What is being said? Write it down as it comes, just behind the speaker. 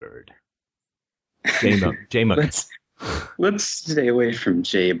J-Muck. Let's stay away from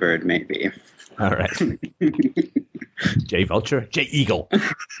Jaybird, maybe. All right. J Vulture, J Eagle.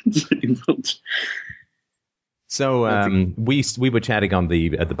 So we were chatting on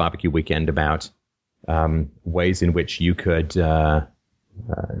at the barbecue weekend about ways in which you could was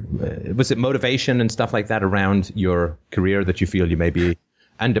it motivation and stuff like that around your career that you feel you may be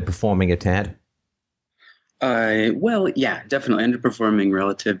underperforming a tad? Well, yeah, definitely underperforming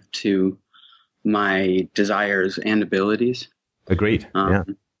relative to my desires and abilities. Agreed. Yeah.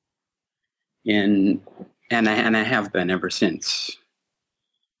 And I have been ever since,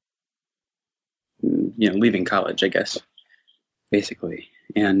 leaving college, I guess, basically.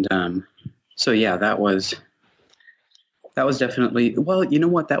 And so yeah, that was definitely, well, you know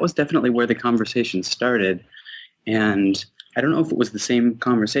what? That was definitely where the conversation started. And I don't know if it was the same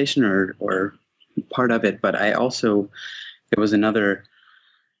conversation or part of it, but there was another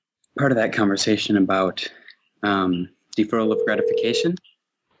part of that conversation about deferral of gratification.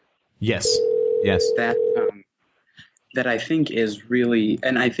 Yes. That I think is really,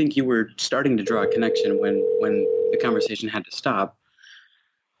 and I think you were starting to draw a connection when the conversation had to stop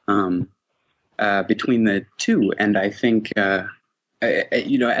between the two. And I think, as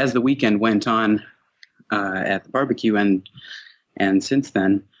the weekend went on at the barbecue and since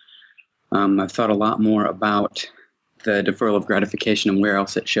then, I've thought a lot more about the deferral of gratification and where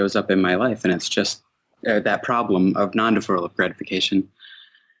else it shows up in my life. And it's just that problem of non-deferral of gratification.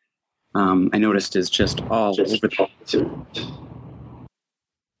 I noticed is just all over the place.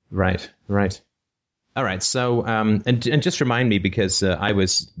 Right. All right. So, and just remind me, because I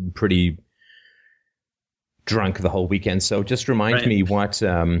was pretty drunk the whole weekend. So just remind me what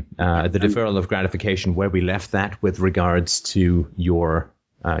the deferral of gratification, where we left that with regards to your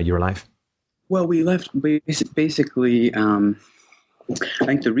life. Well, we left basically. I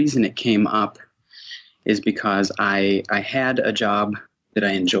think the reason it came up is because I had a job that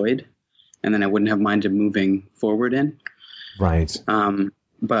I enjoyed, and then I wouldn't have minded moving forward in. Right.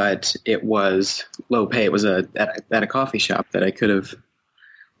 But it was low pay. It was at a coffee shop that I could have,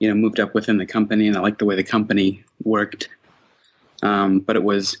 moved up within the company, and I liked the way the company worked. But it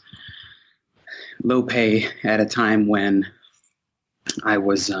was low pay at a time when I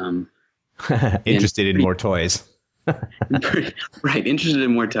was interested in more toys. Right, interested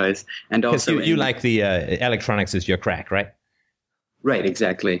in more toys, and also you like the electronics is your crack, right? Right,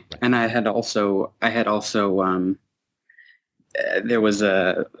 exactly. And I had also there was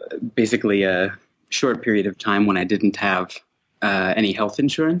basically a short period of time when I didn't have any health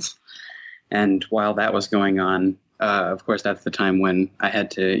insurance, and while that was going on, of course, that's the time when I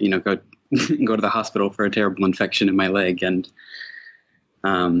had to go to the hospital for a terrible infection in my leg, and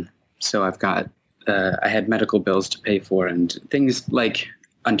so I had medical bills to pay for and things like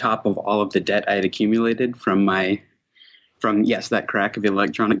on top of all of the debt I had accumulated from that crack of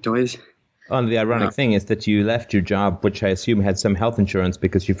electronic toys. Oh, the ironic thing is that you left your job, which I assume had some health insurance,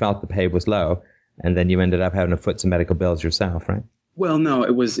 because you felt the pay was low, and then you ended up having to foot some medical bills yourself, right? Well, no,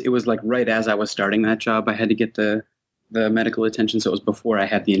 it was like right as I was starting that job, I had to get the medical attention. So it was before I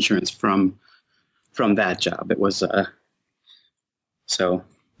had the insurance from that job. It was so.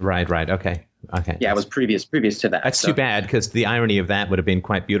 Right. Okay. Yeah, it was previous to that. That's too bad, because the irony of that would have been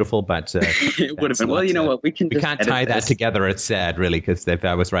quite beautiful, but it would have been. Well, you know what? We can't tie that together. It's sad, really, because if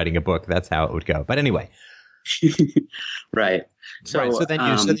I was writing a book, that's how it would go. But anyway, right. So then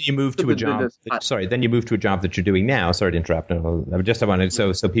you moved to a job. Then you moved to a job that you're doing now. Sorry to interrupt. I wanted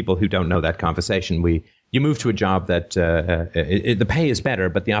so people who don't know that conversation, you moved to a job that the pay is better,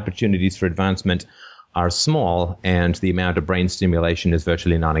 but the opportunities for advancement are small, and the amount of brain stimulation is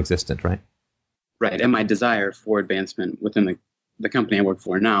virtually non-existent, right? Right, and my desire for advancement within the company I work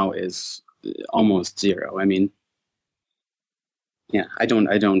for now is almost zero. I mean, yeah, I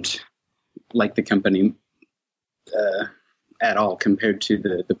don't like the company at all compared to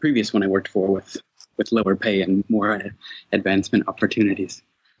the previous one I worked for with lower pay and more advancement opportunities.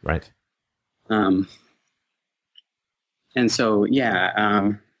 Right. And so,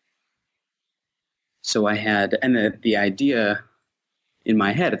 yeah, so I had, and the idea in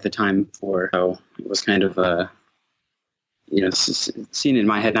my head at the time it was kind of seen in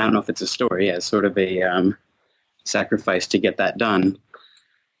my head. I don't know if it's a story as sort of a sacrifice to get that done,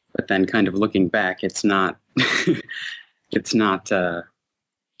 but then kind of looking back, it's not it's not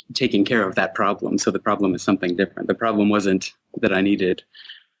taking care of that problem. So the problem is something different. The problem wasn't that I needed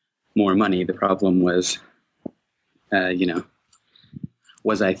more money. The problem was I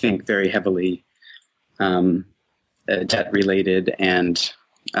think very heavily debt related, and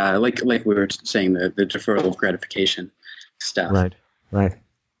like we were saying, the deferral of gratification stuff. Right.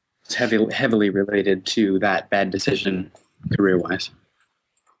 heavily related to that bad decision career-wise.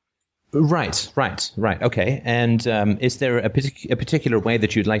 Right. Okay. And is there a particular way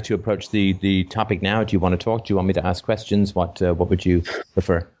that you'd like to approach the topic now? Do you want to talk? Do you want me to ask questions? What would you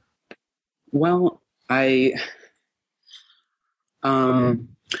prefer? Well, I'd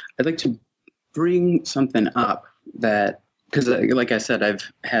like to bring something up that, because like I said,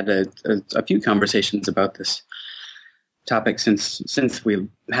 I've had a few conversations about this topic since we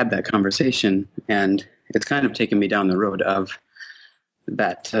had that conversation, and it's kind of taken me down the road of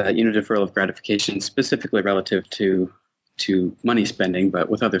that deferral of gratification, specifically relative to money spending, but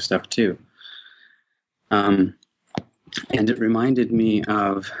with other stuff too. And it reminded me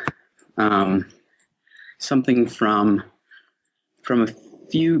of something from a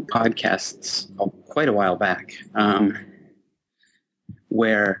few podcasts quite a while back,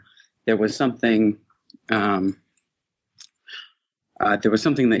 where there was something that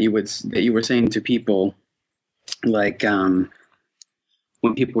you were saying to people, like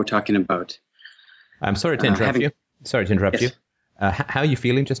when people were talking about. I'm sorry to interrupt you. Sorry to interrupt yes. you. How are you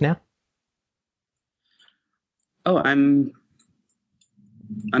feeling just now? Oh, I'm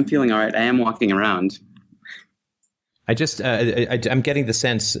feeling all right. I am walking around. I'm getting the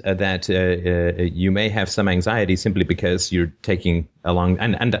sense that you may have some anxiety simply because you're taking a long,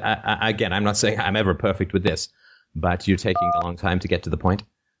 and again, I'm not saying I'm ever perfect with this, but you're taking a long time to get to the point.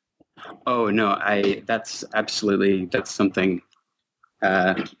 Oh no, that's something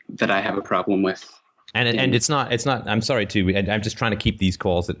that I have a problem with. And it's not, I'm sorry I'm just trying to keep these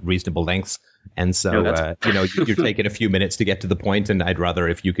calls at reasonable lengths. And so, you're taking a few minutes to get to the point, and I'd rather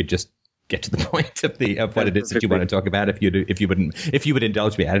if you could just get to the point of what it is that you want to talk about. If you would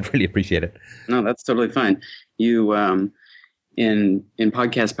indulge me, I'd really appreciate it. No, that's totally fine. You, in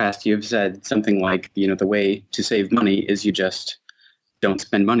podcasts past, you've said something like, the way to save money is you just don't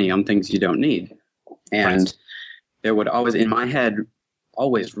spend money on things you don't need. And right. There would always, in my head,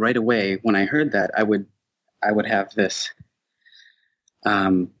 always right away when I heard that, I would have this,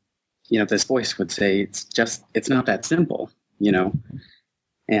 this voice would say, it's not that simple,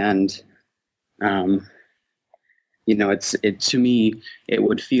 and, to me, it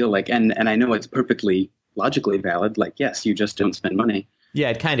would feel like, and I know it's perfectly logically valid. Like, yes, you just don't spend money. Yeah,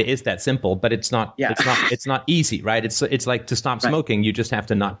 it kind of is that simple, but it's not. Yeah. It's not easy, right? It's like to stop smoking, right. You just have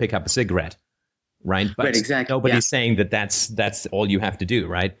to not pick up a cigarette, right? But right, exactly. Nobody's saying that that's all you have to do,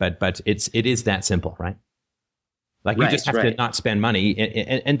 right? But it is that simple, right? Like you just have to not spend money,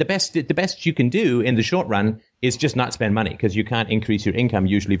 and the best you can do in the short run is just not spend money, because you can't increase your income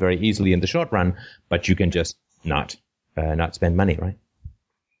usually very easily in the short run, but you can just not spend money, right?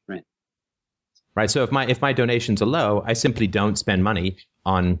 Right. So if my donations are low, I simply don't spend money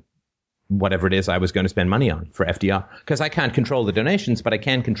on whatever it is I was going to spend money on for FDR, because I can't control the donations, but I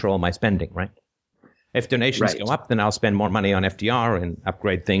can control my spending, right? If donations go up, then I'll spend more money on FDR and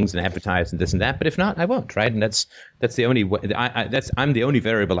upgrade things and advertise and this and that. But if not, I won't, right? And that's the only way. I'm the only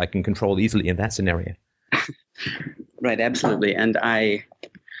variable I can control easily in that scenario. Right, absolutely. And I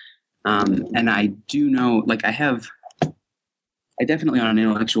do know, like I definitely on an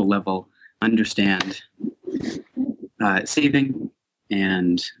intellectual level understand saving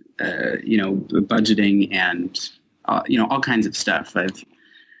and budgeting and all kinds of stuff.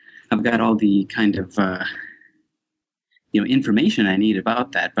 I've got all the kind of information I need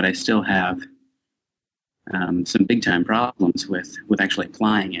about that, but I still have some big time problems with actually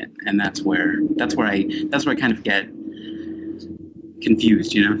applying it, and that's where I kind of get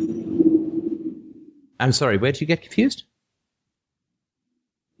confused. I'm sorry, where did you get confused?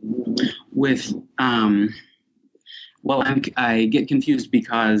 With I get confused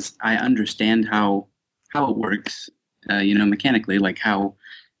because I understand how it works, mechanically, like how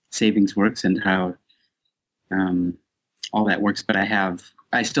savings works and how all that works, but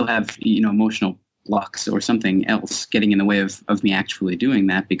I still have emotional blocks or something else getting in the way of me actually doing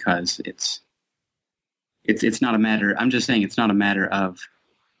that, because it's not a matter. I'm just saying it's not a matter of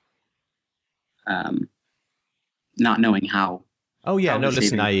not knowing how. Oh yeah, no.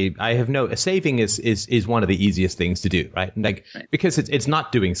 Listen, I have no saving is one of the easiest things to do, right? Because it's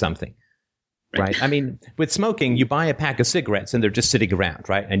not doing something. Right. I mean, with smoking, you buy a pack of cigarettes and they're just sitting around,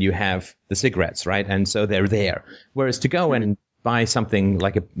 right? And you have the cigarettes, right? And so they're there. Whereas to go and buy something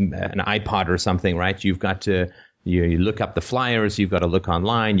like an iPod or something, right? You've got to you look up the flyers. You've got to look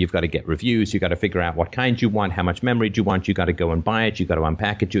online. You've got to get reviews. You've got to figure out what kind you want, how much memory do you want. You got to go and buy it. You got to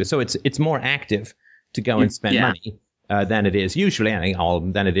unpack it. So it's more active to go and spend money than it is usually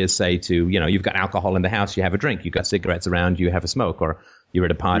than it is, say, to you've got alcohol in the house. You have a drink. You've got cigarettes around. You have a smoke, or you're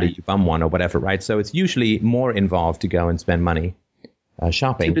at a party, you bum one or whatever, right? So it's usually more involved to go and spend money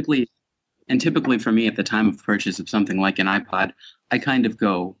shopping. Typically for me at the time of purchase of something like an iPod, I kind of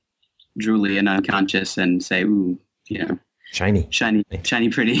go drooly and unconscious and say, ooh, shiny,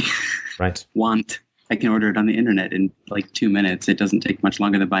 pretty. Right. Want. I can order it on the internet in like 2 minutes. It doesn't take much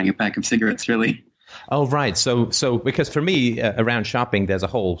longer than buying a pack of cigarettes, really. Oh, right. So because for me around shopping, there's a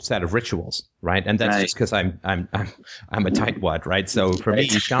whole set of rituals, right? And that's just because I'm a tightwad, right? So for me,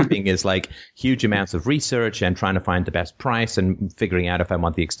 shopping is like huge amounts of research and trying to find the best price and figuring out if I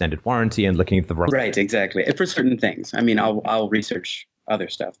want the extended warranty and looking at the right. Exactly. For certain things, I mean, I'll research other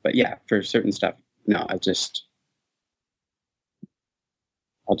stuff, but yeah, for certain stuff, no, I'll just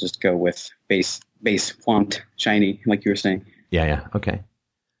go with base font, shiny, like you were saying. Yeah. Okay.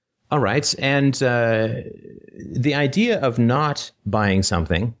 All right. And the idea of not buying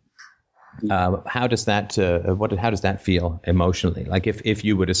something, how does that feel emotionally? Like if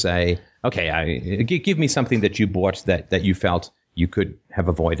you were to say, okay, give me something that you bought that you felt you could have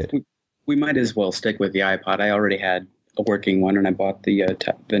avoided. We might as well stick with the iPod. I already had a working one, and I bought the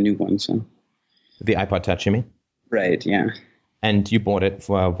new one. So the iPod Touch, you mean? Right. Yeah. And you bought it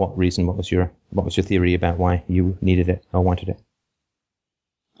for what reason? What was your theory about why you needed it or wanted it?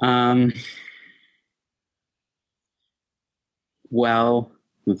 Well,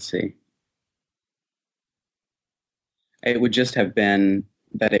 let's see. It would just have been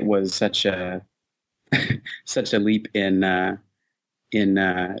that it was such a leap in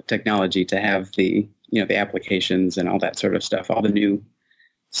technology to have the applications and all that sort of stuff, all the new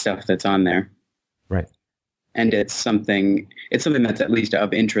stuff that's on there. Right. And it's something that's at least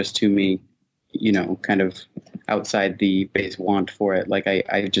of interest to me, kind of outside the base want for it. Like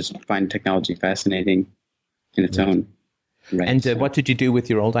I just find technology fascinating in its own right. And what did you do with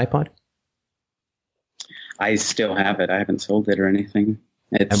your old iPod? I still have it. I haven't sold it or anything.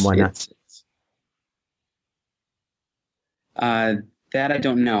 And why not? That I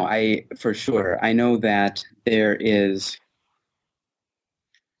don't know. For sure. I know that there's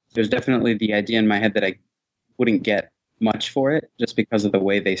definitely the idea in my head that I wouldn't get much for it just because of the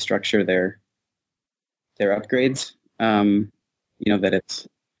way they structure their upgrades. That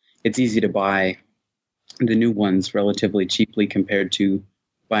it's easy to buy the new ones relatively cheaply compared to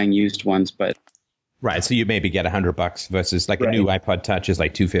buying used ones, but right. So you maybe get $100 versus like a new iPod Touch is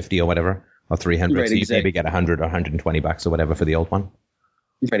like $250 or whatever, or $300. Right, so you maybe get $100 or $120 or whatever for the old one.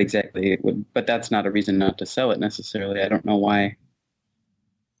 Right. Exactly. But that's not a reason not to sell it necessarily. I don't know why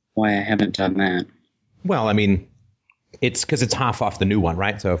I haven't done that. Well, I mean, it's because it's half off the new one,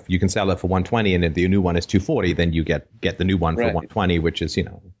 right? So if you can sell it for $120 and if the new one is $240, then you get the new one for $120, which is,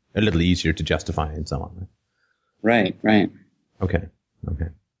 a little easier to justify and so on. Right. Okay.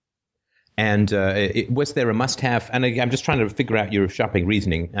 And was there a must-have? And I'm just trying to figure out your shopping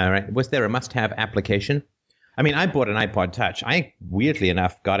reasoning. All right. Was there a must-have application? I mean, I bought an iPod Touch. I, weirdly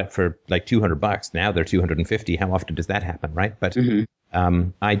enough, got it for like $200. Now they're $250. How often does that happen, right? But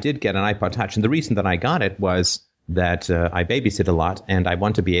I did get an iPod Touch. And the reason that I got it was that I babysit a lot, and I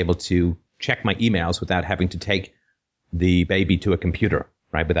want to be able to check my emails without having to take the baby to a computer,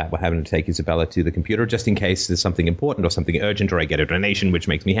 right? Without having to take Isabella to the computer, just in case there's something important or something urgent, or I get a donation, which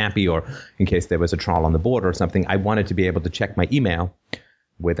makes me happy, or in case there was a trial on the border or something. I wanted to be able to check my email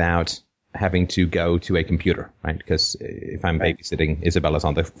without having to go to a computer, right? Because if I'm babysitting, Isabella's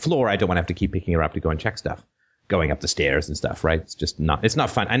on the floor, I don't want to have to keep picking her up to go and check stuff, going up the stairs and stuff, right? It's not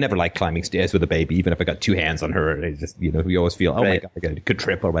fun. I never like climbing stairs with a baby, even if I got two hands on her. It just, you always feel, oh my God, I could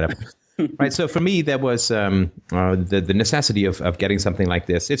trip or whatever. Right. So for me, there was the necessity of getting something like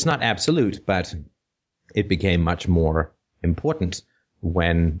this. It's not absolute, but it became much more important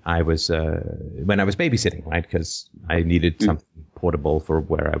when I was babysitting, right? Because I needed something portable for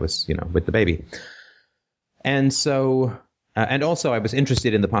where I was, with the baby. And so, and also I was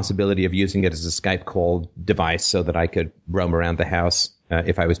interested in the possibility of using it as a Skype call device so that I could roam around the house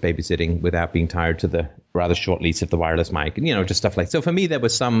if I was babysitting without being tied to the rather short leash of the wireless mic, and, just stuff like that. So for me, there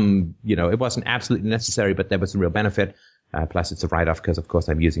was some, it wasn't absolutely necessary, but there was some real benefit. Plus it's a write-off because, of course,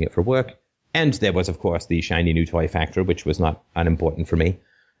 I'm using it for work. And there was, of course, the shiny new toy factor, which was not unimportant for me.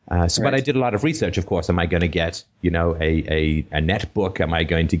 But I did a lot of research, of course. Am I going to get, a netbook? Am I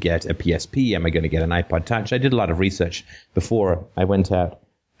going to get a PSP? Am I going to get an iPod Touch? I did a lot of research before I went out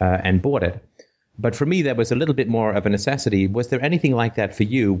and bought it. But for me, there was a little bit more of a necessity. Was there anything like that for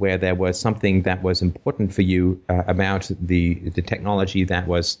you where there was something that was important for you about the technology that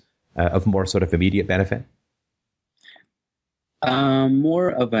was of more sort of immediate benefit? More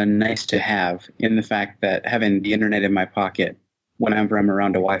of a nice to have, in the fact that having the internet in my pocket whenever I'm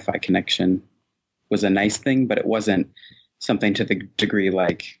around a Wi-Fi connection was a nice thing, but it wasn't something to the degree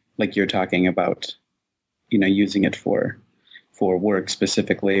like you're talking about, using it for for work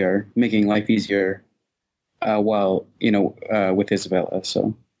specifically, or making life easier while, with Isabella.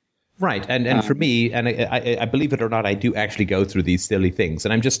 So. Right. And for me, and I believe it or not, I do actually go through these silly things.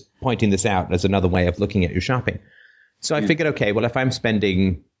 And I'm just pointing this out as another way of looking at your shopping. So I figured, okay, well, if I'm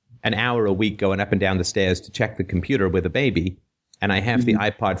spending an hour a week going up and down the stairs to check the computer with a baby, and I have the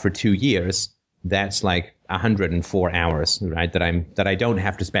iPod for 2 years, that's like 104 hours, right? That I don't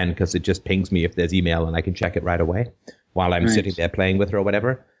have to spend because it just pings me if there's email and I can check it right away while I'm sitting there playing with her or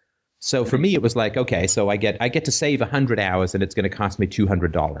whatever. So for me, it was like, okay, so I get to save 100 hours and it's going to cost me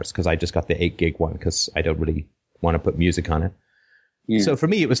 $200 because I just got the 8 gig one because I don't really want to put music on it. Yeah. So for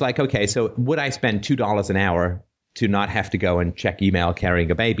me, it was like, okay, so would I spend $2 an hour to not have to go and check email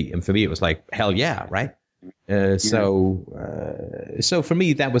carrying a baby? And for me, it was like, hell yeah, right? So for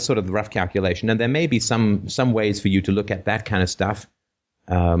me, that was sort of the rough calculation. And there may be some ways for you to look at that kind of stuff,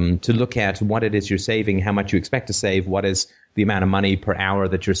 to look at what it is you're saving, how much you expect to save, what is the amount of money per hour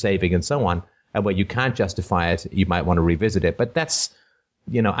that you're saving, and so on. And where you can't justify it, you might want to revisit it. But that's,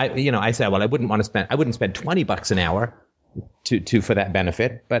 I say, well, I wouldn't spend $20 an hour for that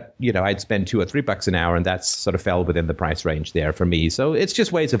benefit, but I'd spend $2 or $3 an hour, and that's sort of fell within the price range there for me. So it's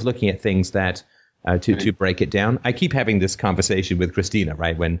just ways of looking at things that to break it down. I keep having this conversation with Christina,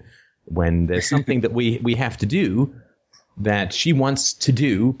 right? When there's something that we have to do that she wants to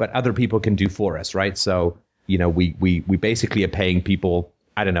do, but other people can do for us, right? So, we basically are paying people,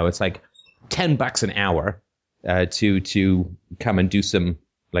 I don't know, it's like $10 an hour to come and do some,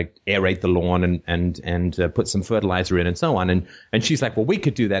 like, aerate the lawn and put some fertilizer in and so on. And she's like, well, we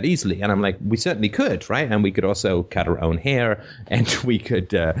could do that easily. And I'm like, we certainly could, right? And we could also cut our own hair, and we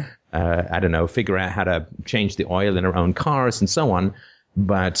could, I don't know, figure out how to change the oil in our own cars and so on.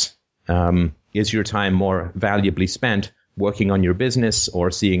 But is your time more valuably spent working on your business or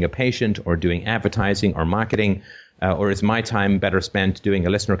seeing a patient or doing advertising or marketing? Or is my time better spent doing a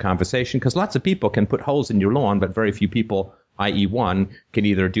listener conversation? Because lots of people can put holes in your lawn, but very few people, i.e. one, can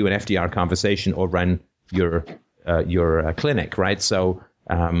either do an FDR conversation or run your clinic, right? So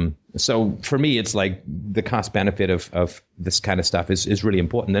for me, it's like the cost benefit of this kind of stuff is really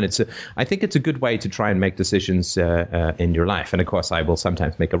important. And I think it's a good way to try and make decisions in your life. And of course, I will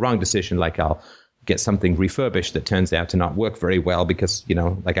sometimes make a wrong decision, like I'll get something refurbished that turns out to not work very well because,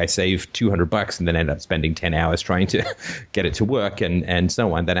 like I save $200 and then end up spending 10 hours trying to get it to work and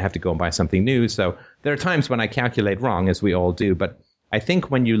so on. Then I have to go and buy something new. So there are times when I calculate wrong, as we all do. But I think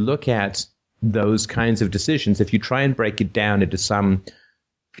when you look at those kinds of decisions, if you try and break it down into some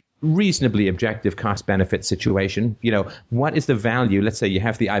reasonably objective cost-benefit situation, what is the value? Let's say you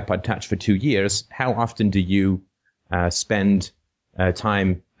have the iPod Touch for 2 years. How often do you spend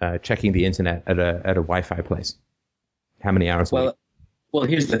time checking the internet at a Wi-Fi place? How many hours a week? Well,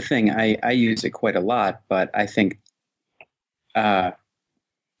 here's the thing. I use it quite a lot, but I think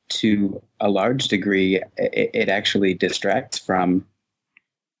to a large degree, it actually distracts from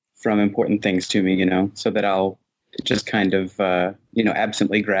important things to me, so that I'll just kind of,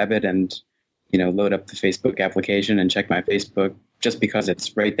 absently grab it and, load up the Facebook application and check my Facebook just because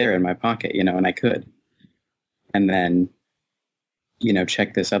it's right there in my pocket, and I could. And then,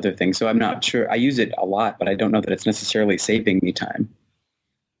 check this other thing. So I'm not sure. I use it a lot, but I don't know that it's necessarily saving me time.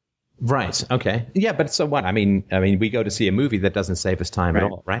 Right. Okay. Yeah, but so what? I mean, we go to see a movie that doesn't save us time at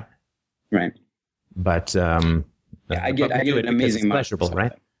all, right? Right. But I get an amazing pleasurable,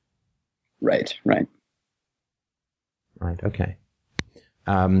 right? Right. Right. Okay.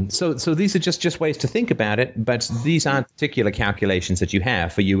 So these are just ways to think about it, but these aren't particular calculations that you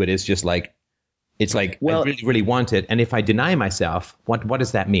have. For you, it is just like, it's like, well, I really, really want it. And if I deny myself, what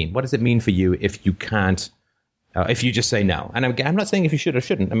does that mean? What does it mean for you if you can't, if you just say no? And I'm not saying if you should or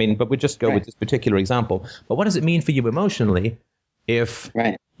shouldn't. But we just go with this particular example. But what does it mean for you emotionally if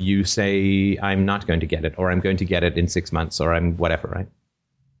you say, I'm not going to get it, or I'm going to get it in 6 months, or I'm whatever, right?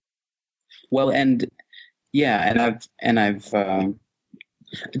 Well, and I've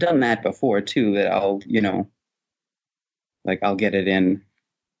done that before too, that I'll get it in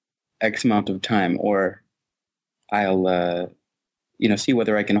X amount of time, or I'll see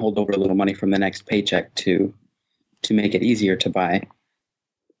whether I can hold over a little money from the next paycheck to make it easier to buy.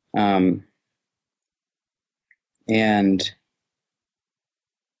 And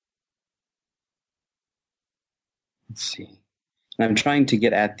let's see. I'm trying to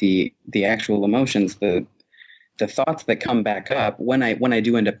get at the actual emotions, the thoughts that come back up when I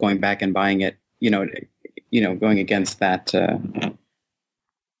do end up going back and buying it, going against that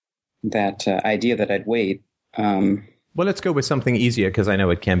idea that I'd wait. Well, let's go with something easier, because I know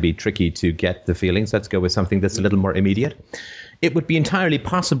it can be tricky to get the feelings. Let's go with something that's a little more immediate. It would be entirely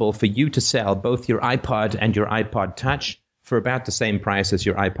possible for you to sell both your iPod and your iPod Touch for about the same price as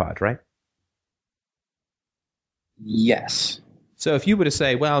your iPod, right? Yes. So if you were to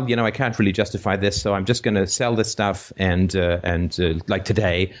say, well, I can't really justify this, so I'm just going to sell this stuff and like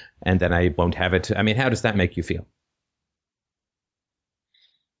today, and then I won't have it. I mean, how does that make you feel?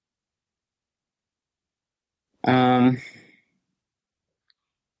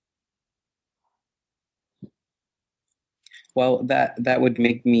 Well, that would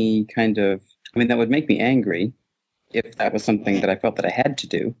make me that would make me angry if that was something that I felt that I had to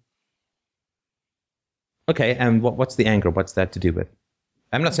do. Okay, and what's the anger? What's that to do with?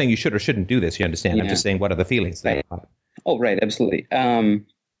 I'm not saying you should or shouldn't do this. You understand? Yeah. I'm just saying, what are the feelings? Right. Oh, right, absolutely. Well,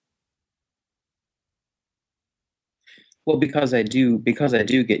 because I do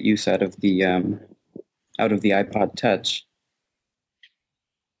get use out of the iPod Touch.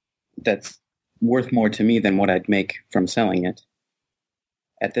 That's worth more to me than what I'd make from selling it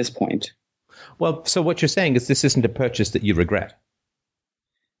at this point. Well, so what you're saying is this isn't a purchase that you regret.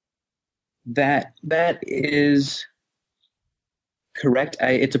 That is correct.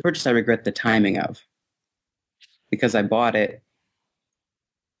 It's a purchase I regret the timing of, because I bought it.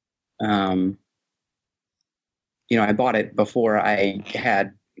 I bought it before I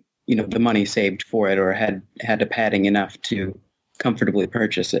had, the money saved for it, or had the padding enough to comfortably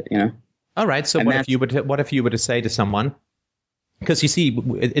purchase it. All right. So what if you were to say to someone, because you see,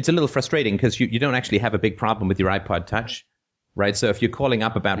 it's a little frustrating because you don't actually have a big problem with your iPod Touch. Right. So if you're calling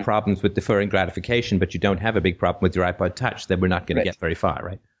up about problems with deferring gratification, but you don't have a big problem with your iPod Touch, then we're not going to get very far.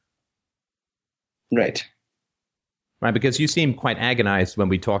 Right. Right. Right. Because you seemed quite agonized when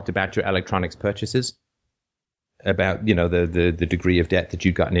we talked about your electronics purchases, about, the degree of debt that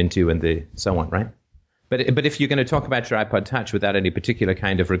you'd gotten into and so on. Right. But if you're going to talk about your iPod Touch without any particular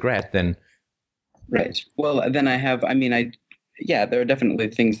kind of regret, then. Right. Well, then there are definitely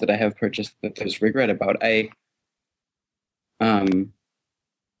things that I have purchased that there's regret about. I've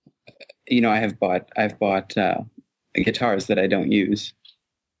bought guitars that I don't use,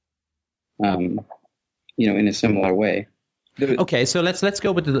 in a similar way. Okay, so let's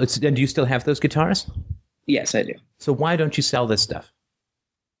go with and do you still have those guitars? Yes, I do. So why don't you sell this stuff?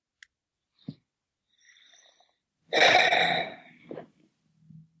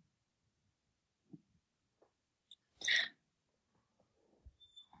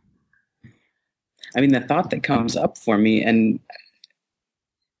 I mean, the thought that comes up for me, and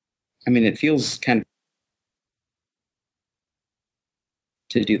it feels kind of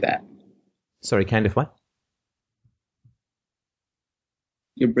to do that. Sorry, kind of what?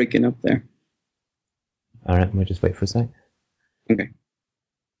 You're breaking up there. All right, let me just wait for a sec. Okay.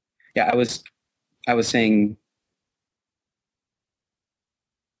 Yeah, I was saying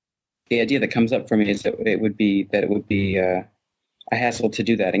the idea that comes up for me is that it would be a hassle to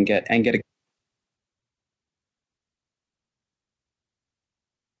do that and get a.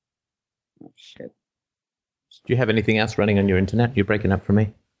 Oh, shit. Do you have anything else running on your internet? You're breaking up for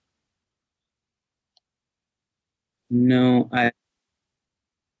me. No,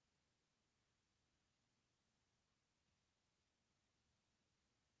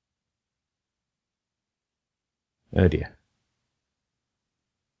 Oh dear.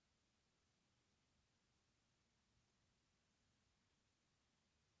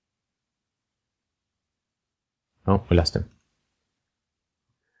 Oh, we lost him.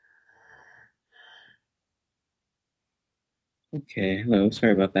 Okay, hello.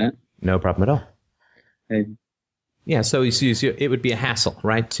 Sorry about that. No problem at all. Yeah, so it would be a hassle,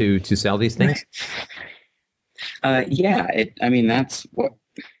 right, to sell these things? Yeah, that's what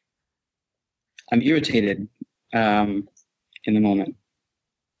I'm irritated in the moment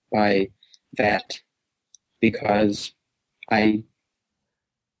by that, because I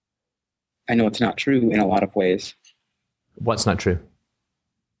know it's not true in a lot of ways. What's not true?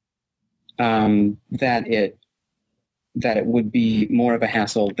 That it would be more of a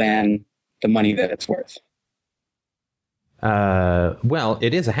hassle than the money that it's worth. Well,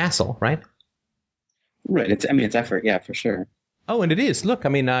 it is a hassle, right? Right. It's effort. Yeah, for sure. Oh, and it is. Look,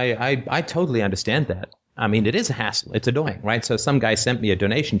 I totally understand that. It is a hassle. It's annoying, right? So some guy sent me a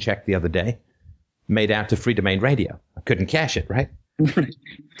donation check the other day, made out to Free Domain Radio. I couldn't cash it, right? It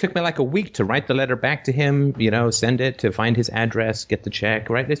took me like a week to write the letter back to him, send it, to find his address, get the check,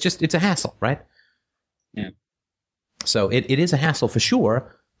 right? It's a hassle, right? Yeah. So it is a hassle for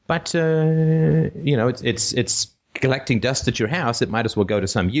sure, but it's collecting dust at your house. It might as well go to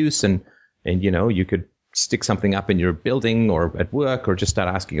some use, and you could stick something up in your building or at work, or just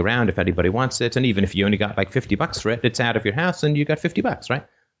start asking around if anybody wants it. And even if you only got like $50 for it, it's out of your house and you got $50, right?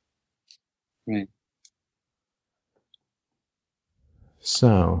 Right.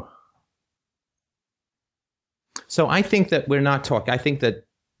 So So I think that we're not talking. I think that,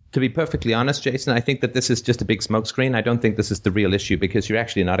 to be perfectly honest, Jason, I think that this is just a big smokescreen. I don't think this is the real issue because you're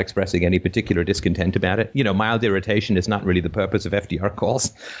actually not expressing any particular discontent about it. Mild irritation is not really the purpose of FDR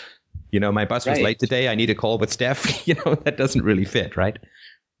calls. My bus was late today. I need a call with Steph. That doesn't really fit, right?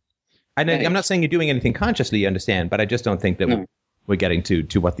 I'm not saying you're doing anything consciously, you understand, but I just don't think that we're getting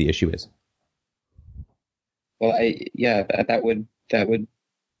to what the issue is. Well, that would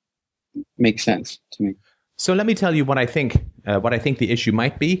make sense to me. So let me tell you what I think the issue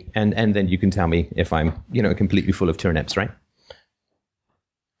might be, and then you can tell me if I'm, completely full of turnips, right?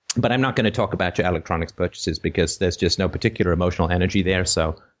 But I'm not going to talk about your electronics purchases because there's just no particular emotional energy there,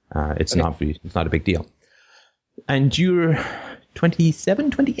 so it's not a big deal. And you're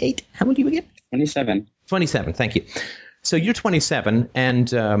 27, 28? How old are you again? 27. 27, thank you. So you're 27, and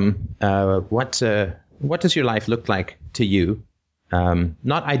what does your life look like to you?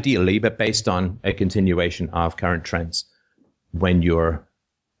 Not ideally, but based on a continuation of current trends when you're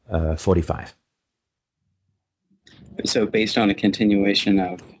 45. So based on a continuation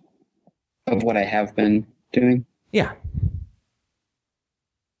of what I have been doing? Yeah.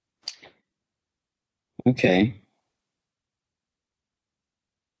 Okay.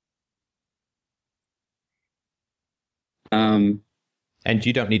 And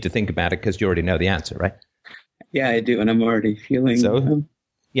you don't need to think about it because you already know the answer, right? Yeah, I do, and I'm already feeling... So,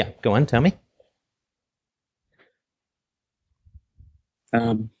 yeah, go on, tell me.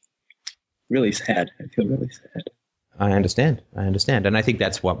 Really sad. I feel really sad. I understand. And I think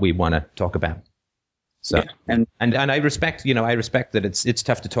that's what we want to talk about. So, yeah, and I respect, that it's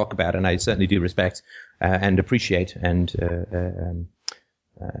tough to talk about, and I certainly do respect and appreciate, and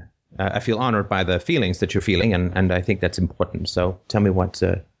I feel honored by the feelings that you're feeling, and I think that's important. So tell me what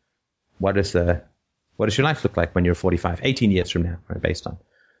does your life look like when you're 45, 18 years from now, right, based on?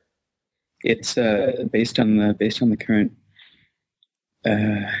 It's based on the current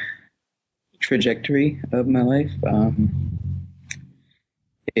trajectory of my life.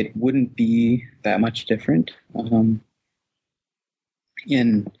 It wouldn't be that much different in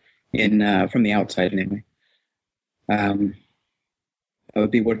from the outside anyway. I would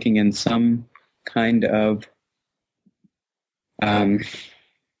be working in some kind of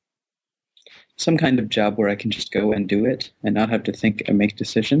job where I can just go and do it and not have to think and make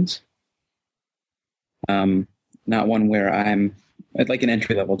decisions. Not one where I'm like an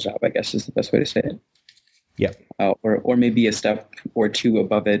entry-level job, I guess is the best way to say it. Yeah. Or maybe a step or two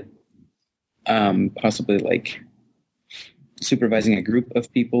above it, possibly like supervising a group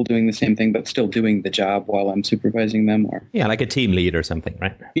of people doing the same thing, but still doing the job while I'm supervising them. Or yeah, like a team lead or something,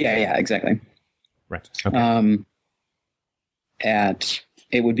 right? Yeah, exactly. Right. Okay.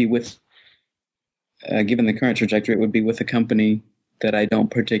 It would be with, given the current trajectory, it would be with a company that I don't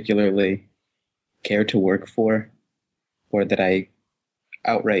particularly care to work for, or that I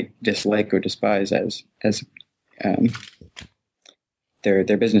outright dislike or despise as their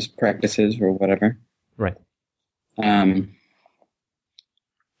business practices or whatever. Right.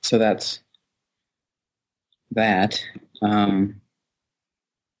 So that's that. I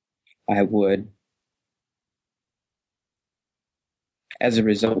would, as a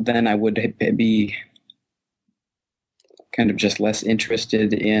result, then I would be kind of just less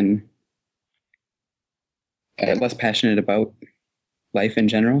interested in, less passionate about life in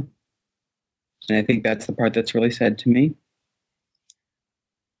general. And I think that's the part that's really sad to me.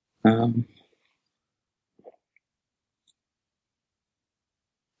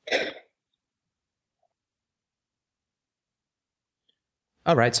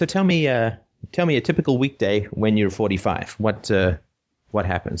 All right. So tell me a typical weekday when you're 45. What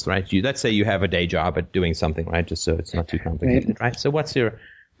happens, right? Let's say you have a day job at doing something, right? Just so it's not too complicated, right? So what's your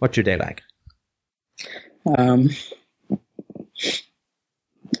day like?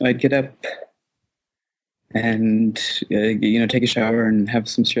 I'd get up and take a shower and have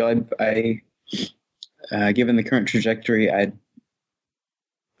some cereal. I given the current trajectory, I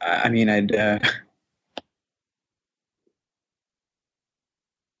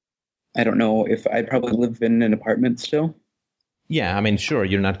don't know if I'd probably live in an apartment still. Yeah, I mean, sure,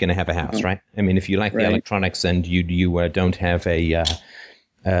 you're not going to have a house, right? I mean, if you like the electronics and you don't have a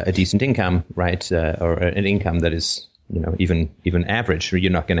decent income, right, or an income that is, even average, or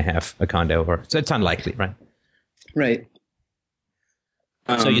you're not going to have a condo, so it's unlikely, right? Right.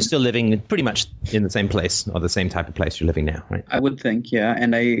 So you're still living pretty much in the same place or the same type of place you're living now, right? I would think, yeah,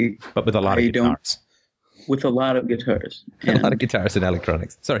 but with a lot of guitars. With a lot of guitars. A lot of guitars and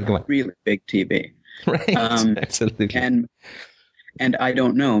electronics. Sorry, go on. Really big TV. Right, absolutely. And I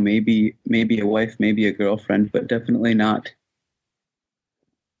don't know, maybe a wife, maybe a girlfriend, but definitely not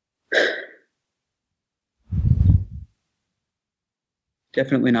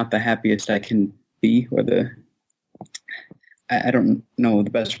definitely not the happiest I can be, or I don't know the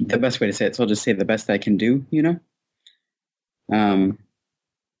best way to say it, so I'll just say the best I can do,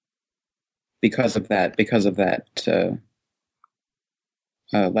 because of that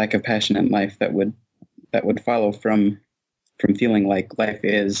lack of passion in life that would follow from feeling like life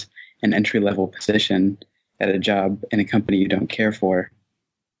is an entry-level position at a job in a company you don't care for.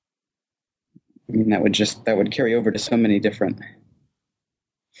 I mean, that would carry over to so many different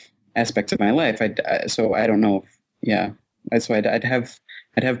aspects of my life. So I don't know. So I'd have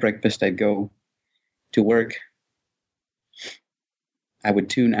breakfast. I'd go to work. I would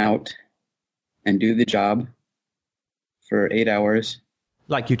tune out and do the job for 8 hours.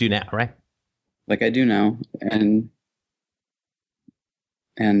 Like you do now, right? Like I do now. And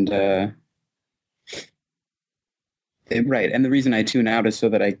right. And the reason I tune out is so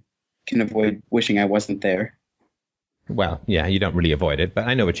that I can avoid wishing I wasn't there. Well, yeah, you don't really avoid it, but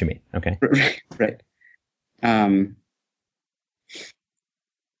I know what you mean. Okay. Right. And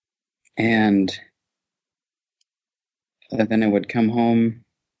then I would come home.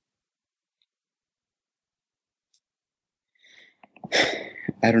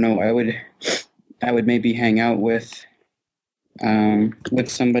 I don't know. I would maybe hang out with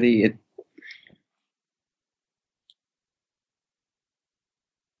somebody.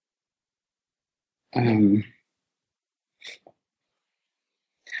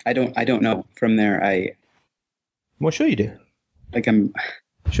 I don't know. From there, Well, sure you do.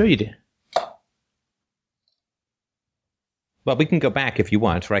 Sure you do. Well, we can go back if you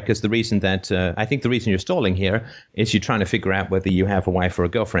want, right? Because the reason that I think the reason you're stalling here is you're trying to figure out whether you have a wife or a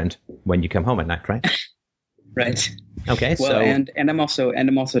girlfriend when you come home at night, right? Right. Okay. Well, so and I'm also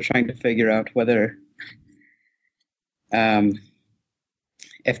trying to figure out whether FDR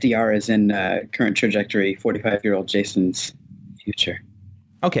is in current trajectory 45-year-old Jason's future.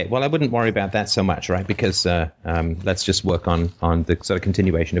 Okay, well, I wouldn't worry about that so much, right? Because let's just work on the sort of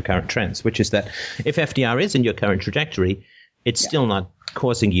continuation of current trends, which is that if FDR is in your current trajectory, it's still not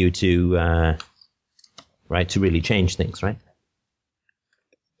causing you to really change things, right?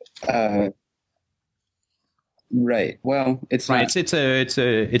 Right. Well, it's right. Not, it's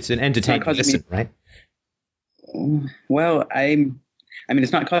an entertainment listen, right? Well,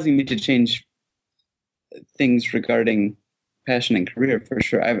 it's not causing me to change things regarding passion and career for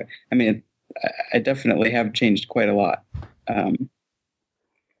sure. I definitely have changed quite a lot.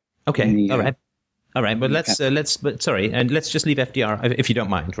 Okay. All right. But let's just leave FDR if you don't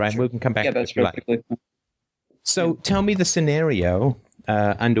mind, right? Sure. We can come back. Yeah, that's perfectly fine. So tell me the scenario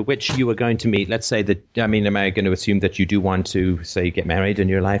under which you are going to meet. Let's say that, am I going to assume that you do want to, say, get married in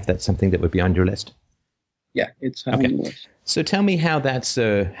your life? That's something that would be on your list? Yeah, it's on the list. So tell me how that's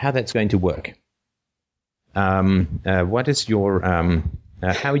going to work. What is your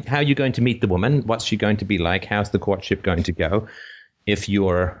how are you going to meet the woman? What's she going to be like? How's the courtship going to go? If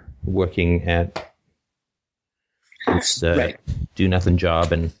you're working at this do nothing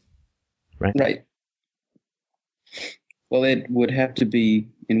job and right. Well, it would have to be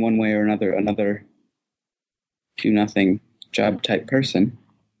in one way or another do nothing job type person,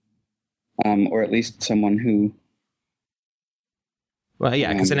 or at least someone who. Well,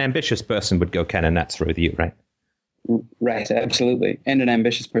 yeah, because an ambitious person would go kind of nuts with you, right? Right, absolutely. And an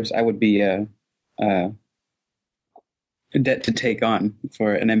ambitious person, I would be a debt to take on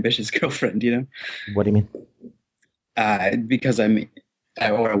for an ambitious girlfriend, What do you mean? Because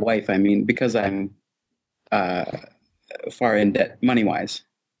or a wife, because I'm far in debt money-wise.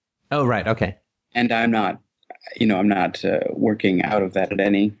 Oh, right, okay. And I'm not working out of that at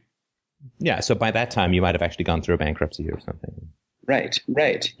any. Yeah, so by that time you might have actually gone through a bankruptcy or something. Right,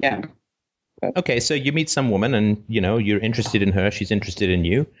 yeah. Okay, so you meet some woman and, you're interested in her, she's interested in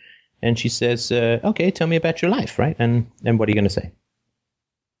you, and she says, okay, tell me about your life, right? And what are you going to say?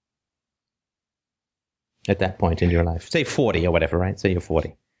 At that point in your life. Say 40 or whatever, right? Say you're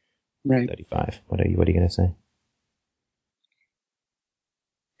 40. Right. 35. What are you going to say?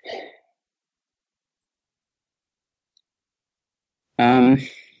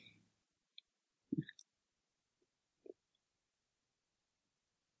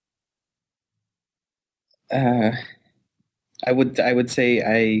 I would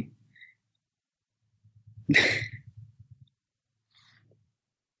say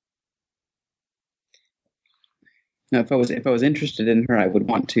Now, if I was interested in her, I would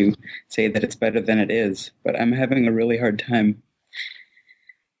want to say that it's better than it is, but I'm having a really hard time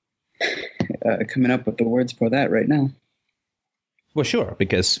coming up with the words for that right now. Well, sure,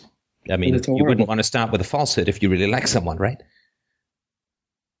 because you wouldn't want to start with a falsehood if you really like someone, right?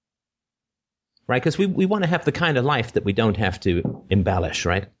 right? Because we want to have the kind of life that we don't have to embellish,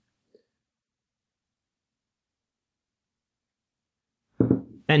 right?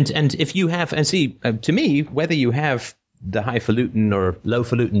 And if you have, and see, to me, whether you have the highfalutin or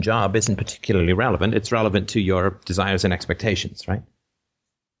lowfalutin job isn't particularly relevant. It's relevant to your desires and expectations, right?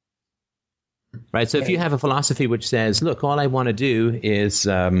 Right. So if you have a philosophy which says, look, all I want to do is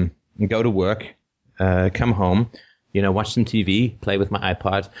go to work, come home, watch some TV, play with my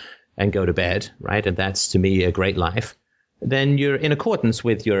iPod, and go to bed, right? And that's, to me, a great life. Then you're in accordance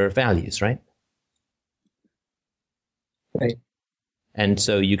with your values, right? Right. And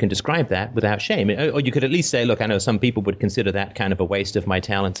so you can describe that without shame. Or you could at least say, look, I know some people would consider that kind of a waste of my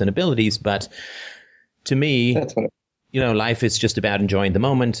talents and abilities, but to me, that's what life is just about enjoying the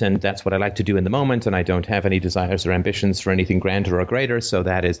moment, and that's what I like to do in the moment, and I don't have any desires or ambitions for anything grander or greater, so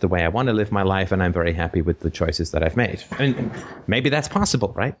that is the way I want to live my life, and I'm very happy with the choices that I've made. And maybe that's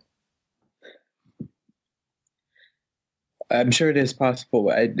possible, right? I'm sure it is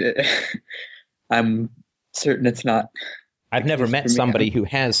possible. I'm certain it's not. I've never met somebody who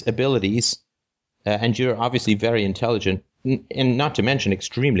has abilities, and you're obviously very intelligent, and not to mention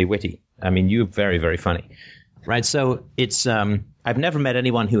extremely witty. I mean, you're very, very funny, right? So it's I've never met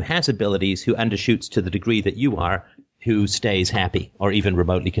anyone who has abilities who undershoots to the degree that you are, who stays happy or even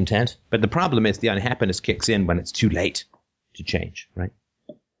remotely content. But the problem is the unhappiness kicks in when it's too late to change, right?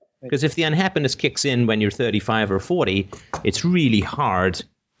 Because if the unhappiness kicks in when you're 35 or 40, it's really hard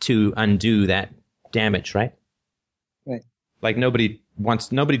to undo that damage, right? Right. Like nobody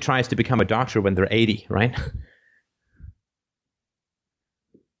tries to become a doctor when they're 80, right?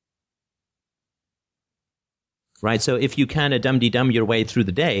 Right. So if you kind of dum-de-dum your way through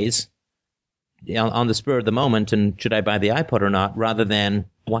the days on the spur of the moment, and should I buy the iPod or not, rather than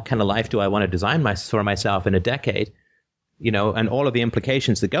what kind of life do I want to design for myself in a decade, and all of the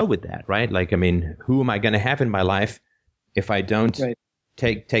implications that go with that, right? Like, I mean, who am I going to have in my life if I don't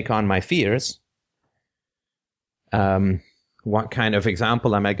take on my fears? What kind of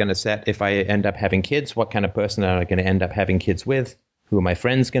example am I going to set if I end up having kids? What kind of person am I going to end up having kids with? Who are my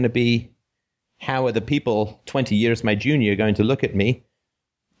friends going to be? How are the people 20 years my junior going to look at me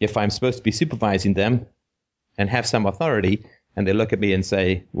if I'm supposed to be supervising them and have some authority, and they look at me and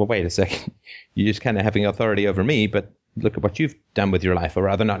say, well, wait a second, you're just kind of having authority over me, but look at what you've done with your life, or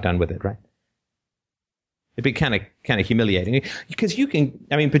rather not done with it, right? It'd be kind of humiliating, because you can,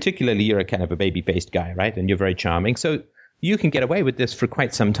 I mean, particularly you're a kind of a baby-faced guy, right? And you're very charming. So you can get away with this for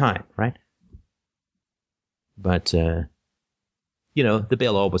quite some time, right? But, the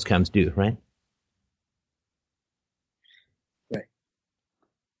bill always comes due, right? Right.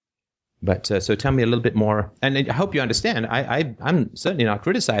 But so tell me a little bit more. And I hope you understand. I'm certainly not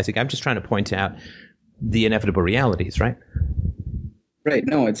criticizing. I'm just trying to point out the inevitable realities, right? Right.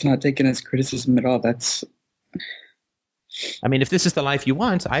 No, it's not taken as criticism at all. I mean, if this is the life you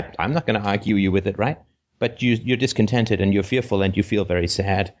want, I'm not going to argue you with it, right? But you're discontented and you're fearful and you feel very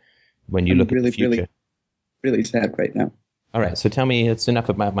sad when you look at the future. Really, really sad right now. All right. So tell me, it's enough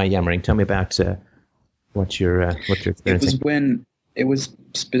about my yammering. Tell me about what you're experiencing. It was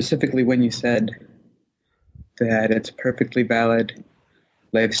specifically when you said that it's a perfectly valid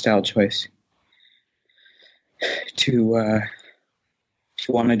lifestyle choice to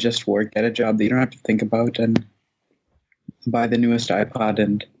want to just work at a job that you don't have to think about and buy the newest iPod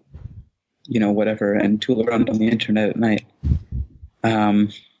and whatever, and tool around on the internet at night.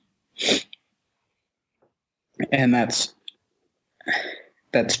 And that's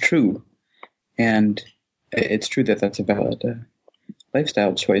true. And it's true that that's a valid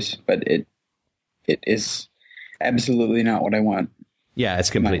lifestyle choice, but it is absolutely not what I want. Yeah, it's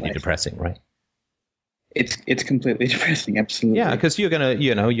completely depressing, right? It's completely depressing, absolutely. Yeah, because you're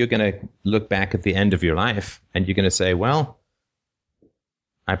gonna look back at the end of your life and you're gonna say, well,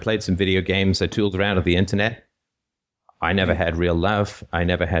 I played some video games, I tooled around on the internet. I never had real love. I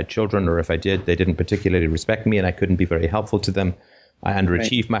never had children, or if I did, they didn't particularly respect me and I couldn't be very helpful to them. I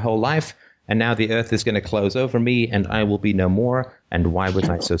underachieved my whole life, and now the earth is going to close over me and I will be no more. And why was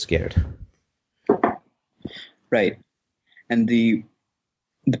I so scared? Right. And the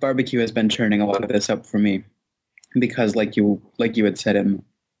barbecue has been churning a lot of this up for me, because like you had said in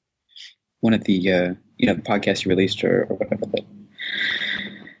one of the the podcast you released or whatever,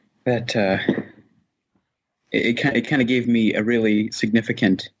 that it kind of gave me a really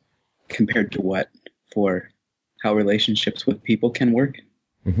significant compared to what for how relationships with people can work.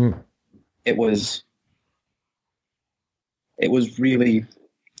 Mm-hmm. It was really,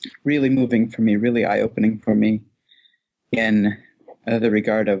 really moving for me, really eye-opening for me in the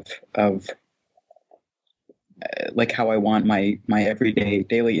regard of like how I want my everyday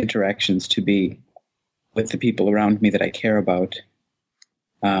daily interactions to be with the people around me that I care about,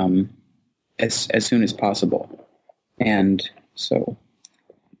 as soon as possible. And so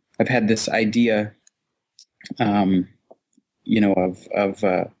I've had this idea, of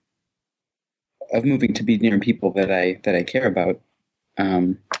moving to be near people that I care about,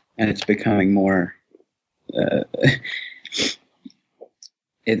 and it's becoming more.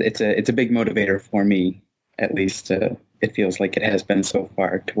 It's a big motivator for me, at least. It feels like it has been so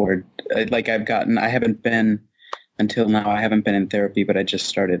far toward like I haven't been until now. I haven't been in therapy, but I just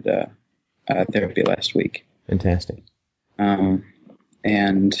started therapy last week. Fantastic.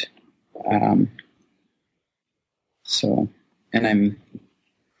 So, and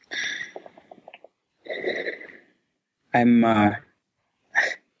I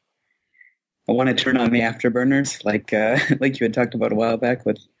want to turn on the afterburners, like you had talked about a while back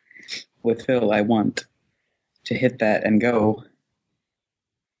with Phil. I want to hit that and go.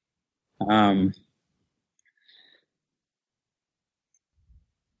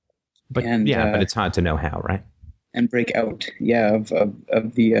 But it's hard to know how, right? And break out, of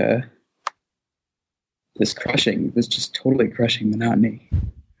the this just totally crushing monotony.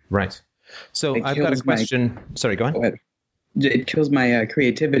 Right. So I've got a question. Sorry, go on. Go ahead. It kills my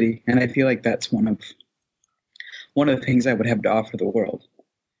creativity, and I feel like that's one of the things I would have to offer the world.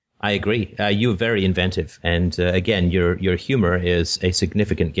 I agree. You're very inventive, and again, your humor is a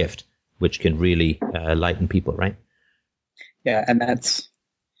significant gift, which can really lighten people, right? Yeah, and that's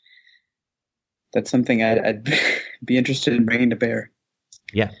something I'd be interested in bringing to bear.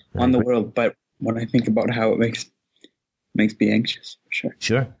 Yeah, on the world. But when I think about how it makes me anxious, for sure.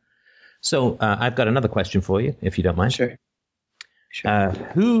 Sure. So I've got another question for you, if you don't mind. Sure.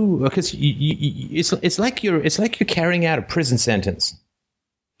 Because it's like you're carrying out a prison sentence.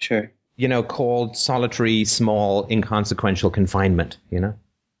 Sure. Called solitary, small, inconsequential confinement.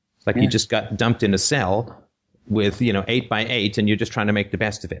 It's like you just got dumped in a cell with 8 by 8, and you're just trying to make the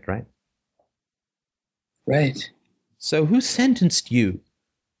best of it, right? Right. So who sentenced you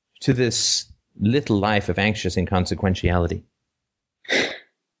to this little life of anxious inconsequentiality?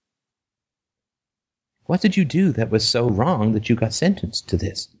 What did you do that was so wrong that you got sentenced to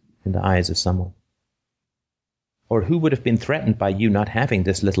this in the eyes of someone? Or who would have been threatened by you not having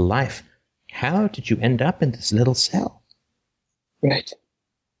this little life? How did you end up in this little cell? Right.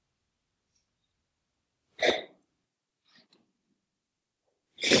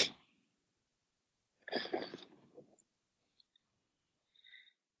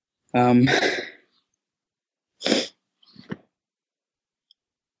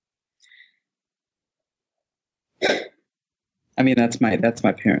 I mean, that's my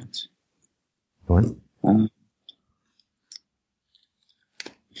parents. Go on.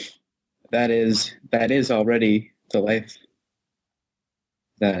 That is already the life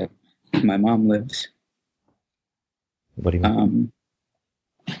that my mom lives. What do you mean?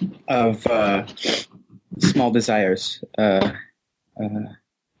 Of small desires,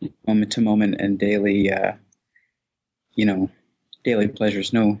 moment to moment, and daily, daily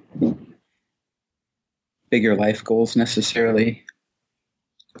pleasures. No bigger life goals necessarily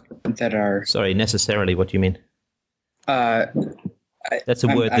that are... Sorry, necessarily, what do you mean? That's a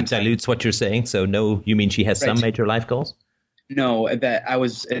word that dilutes what you're saying. So no, you mean she has some major life goals? No, that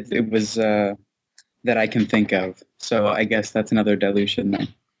it was that I can think of. So I guess that's another dilution then.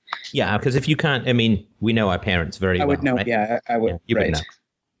 Yeah, because if you can't, I mean, we know our parents very well. I would know, right? I would. Yeah, you would know.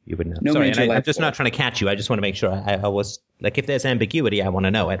 You would know. No, sorry, I'm just not trying to catch you. I just want to make sure I was, like, if there's ambiguity, I want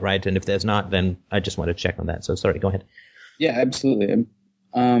to know it, right? And if there's not, then I just want to check on that. So sorry, go ahead. Yeah, absolutely.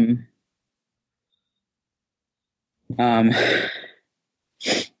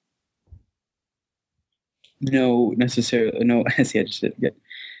 No, necessarily. No, I see. I just did get.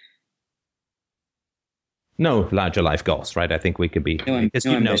 No larger life goals, right? I think we could be. No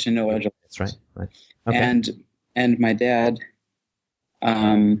ambition, no larger. That's right. Right. Okay. And my dad,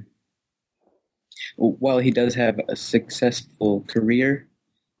 while he does have a successful career,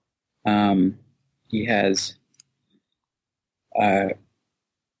 he has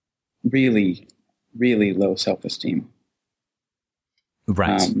really, really low self-esteem.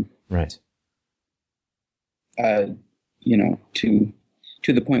 Right. Right. To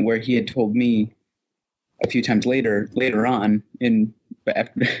the point where he had told me a few times later on when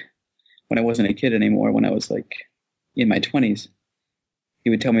I wasn't a kid anymore, when I was like in my 20s, he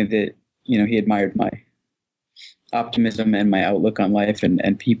would tell me that, he admired my optimism and my outlook on life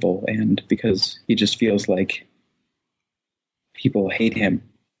and people. And because he just feels like people hate him,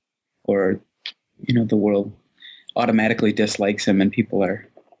 or, the world automatically dislikes him and people are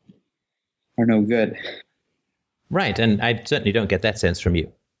no good. Right, and I certainly don't get that sense from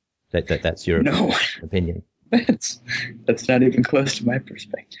you. That's your opinion. That's not even close to my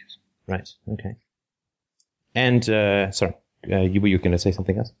perspective. Right. Okay. And sorry, you were going to say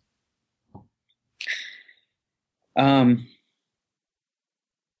something else?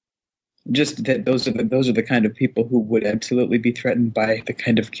 Just that those are the kind of people who would absolutely be threatened by the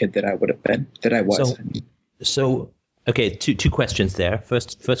kind of kid that I would have been, that I was. So okay, two questions there.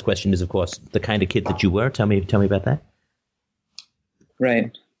 First question is, of course, the kind of kid that you were. Tell me about that.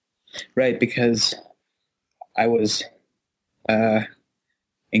 Right, because I was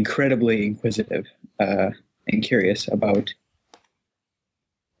incredibly inquisitive and curious about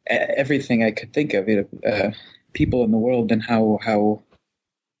everything I could think of, people in the world and how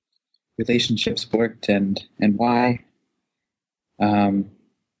relationships worked and why.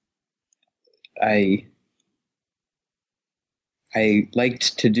 I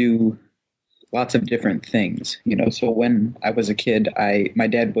liked to do lots of different things, So when I was a kid, my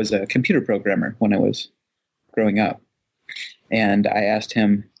dad was a computer programmer when I was growing up, and I asked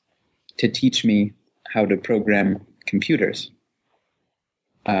him to teach me how to program computers.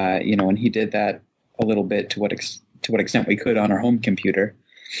 And he did that a little bit to what extent we could on our home computer.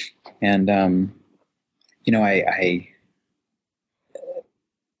 And, I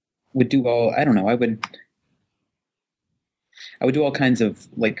would do I would do all kinds of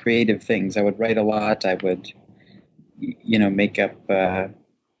like creative things. I would write a lot. I would, make up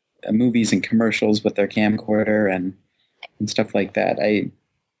movies and commercials with their camcorder and stuff like that.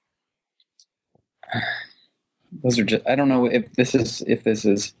 Those are just, I don't know if this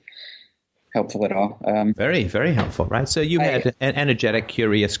is helpful at all. Very, very helpful, right? So you had an energetic,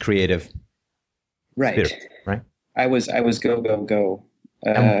 curious, creative spirit, right? I was go.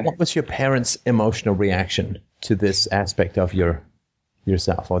 And what was your parents' emotional reaction to this aspect of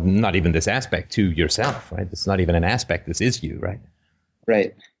yourself, or not even this aspect, to yourself, right? It's not even an aspect. This is you, right?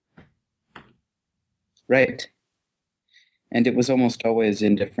 Right. And it was almost always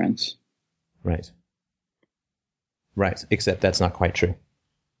indifference. Right. Except that's not quite true.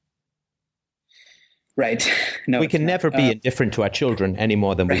 Right. No, we can never be indifferent to our children any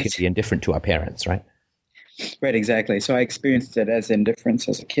more than we can be indifferent to our parents, right? Right, exactly. So I experienced it as indifference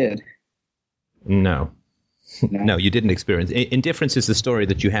as a kid. No, you didn't experience. Indifference is the story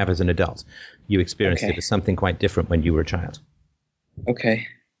that you have as an adult. You experienced it as something quite different when you were a child. Okay.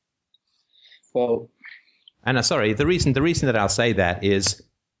 Well, and sorry, the reason that I'll say that is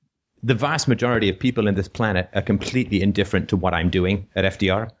the vast majority of people in this planet are completely indifferent to what I'm doing at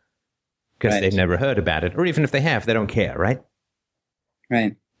FDR because they've never heard about it, or even if they have, they don't care, right?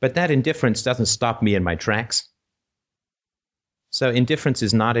 Right. But that indifference doesn't stop me in my tracks. So indifference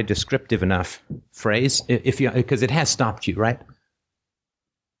is not a descriptive enough phrase because it has stopped you, right?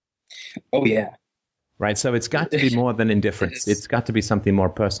 Oh, yeah. Right. So it's got to be more than indifference. It's got to be something more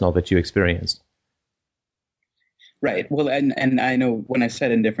personal that you experienced. Right. Well, and I know when I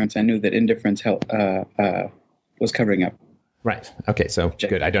said indifference, I knew that indifference was covering up. Right. Okay. So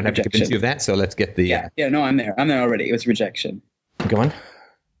good. I don't have to convince you of that. So let's get the. Yeah. No, I'm there. I'm there already. It was rejection. Go on.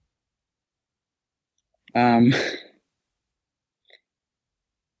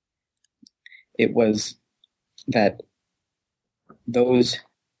 It was that those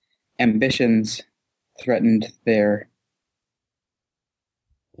ambitions threatened their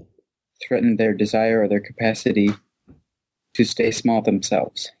desire or their capacity to stay small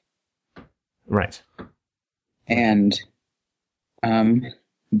themselves. Right. And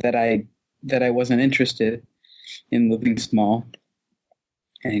that I wasn't interested in living small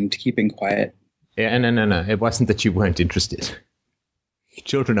and keeping quiet. Yeah, no. It wasn't that you weren't interested.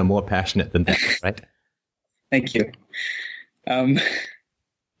 Children are more passionate than that, right? Thank you.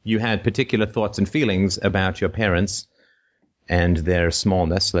 You had particular thoughts and feelings about your parents and their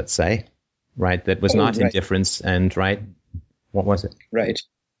smallness, let's say, right? That was not indifference and, right? What was it? Right.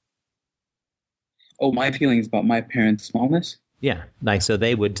 Oh, my feelings about my parents' smallness? Yeah, like so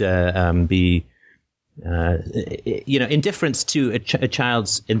they would be... indifference to a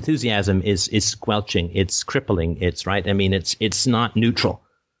child's enthusiasm is squelching. It's crippling. It's right. I mean, it's not neutral.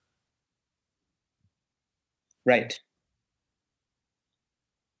 Right.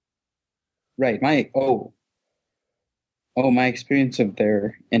 My experience of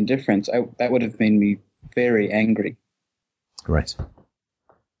their indifference, that would have made me very angry. Right.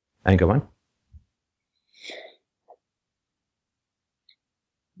 And go on.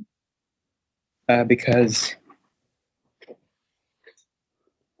 Because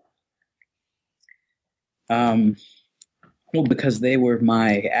they were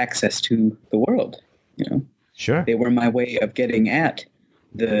my access to the world, Sure. They were my way of getting at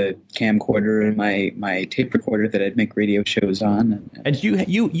the camcorder and my tape recorder that I'd make radio shows on. And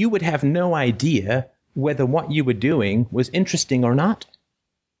you would have no idea whether what you were doing was interesting or not,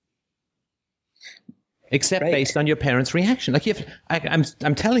 except based on your parents' reaction. Like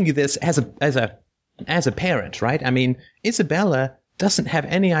I'm telling you this as a parent, right? I mean, Isabella doesn't have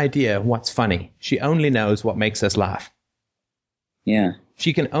any idea what's funny. She only knows what makes us laugh. Yeah.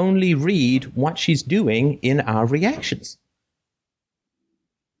 She can only read what she's doing in our reactions.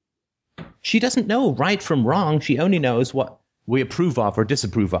 She doesn't know right from wrong. She only knows what we approve of or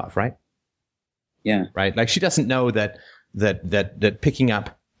disapprove of, right? Yeah. Right. Like she doesn't know that picking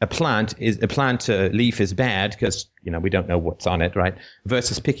up a plant leaf is bad because, we don't know what's on it, right?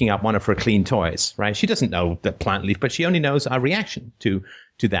 Versus picking up one of her clean toys, right? She doesn't know the plant leaf, but she only knows our reaction to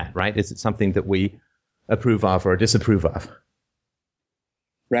that, right? Is it something that we approve of or disapprove of?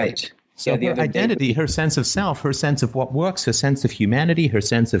 Right. So her identity, her sense of self, her sense of what works, her sense of humanity, her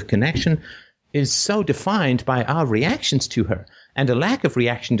sense of connection is so defined by our reactions to her. And a lack of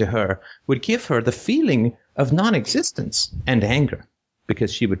reaction to her would give her the feeling of non-existence and anger,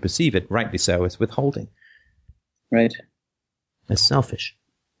 because she would perceive it, rightly so, as withholding. Right. As selfish.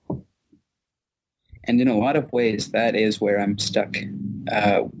 And in a lot of ways, that is where I'm stuck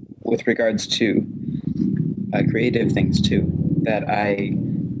with regards to creative things, too, that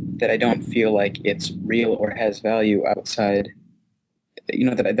I don't feel like it's real or has value outside,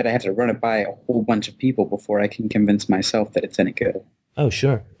 that I have to run it by a whole bunch of people before I can convince myself that it's any good. Oh,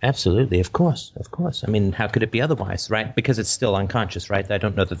 sure. Absolutely. Of course. I mean, how could it be otherwise, right? Because it's still unconscious, right? I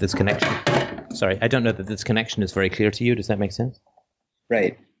don't know that this connection is very clear to you. Does that make sense?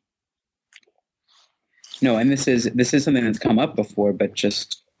 Right. No, and this is something that's come up before, but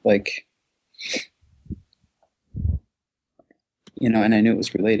just like, and I knew it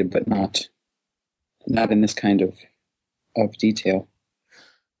was related, but not in this kind of detail.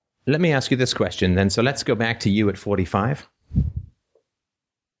 Let me ask you this question then. So let's go back to you at 45.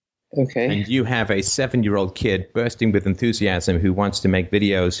 Okay. And you have a 7-year-old kid bursting with enthusiasm who wants to make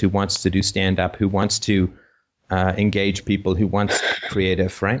videos, who wants to do stand-up, who wants to engage people, who wants to be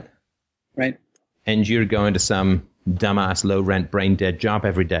creative, right? Right. And you're going to some dumbass, low-rent, brain-dead job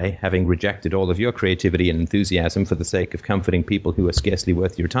every day, having rejected all of your creativity and enthusiasm for the sake of comforting people who are scarcely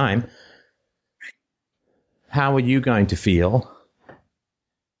worth your time. How are you going to feel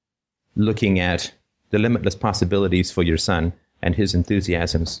looking at the limitless possibilities for your son and his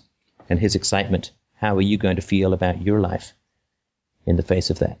enthusiasms and his excitement? How are you going to feel about your life in the face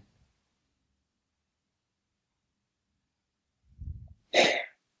of that?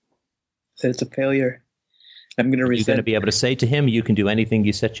 That it's a failure. I'm going to resent. You're going to be able to say to him, you can do anything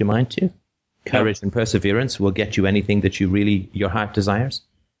you set your mind to. Courage and perseverance will get you anything that your heart desires.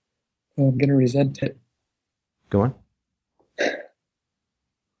 Well, I'm going to resent it. Go on.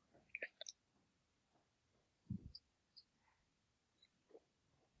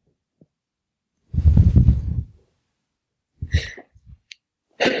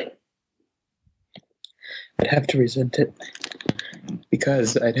 I'd have to resent it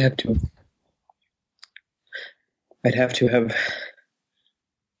because I'd have to have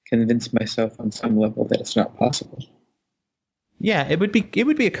convinced myself on some level that it's not possible. Yeah, it would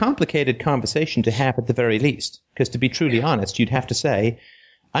be a complicated conversation to have at the very least, because to be truly honest, you'd have to say,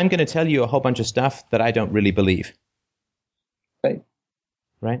 I'm going to tell you a whole bunch of stuff that I don't really believe. Right.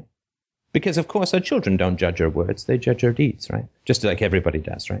 Right? Because, of course, our children don't judge our words. They judge our deeds, right? Just like everybody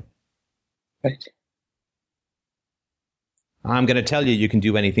does, right? Right. I'm going to tell you can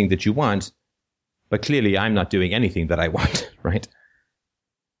do anything that you want, but clearly I'm not doing anything that I want, right?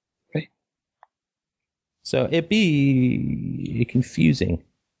 Right. So it'd be a confusing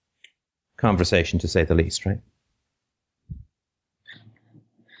conversation, to say the least, right?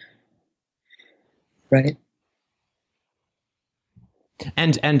 Right.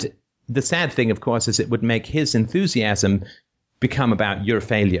 And the sad thing, of course, is it would make his enthusiasm become about your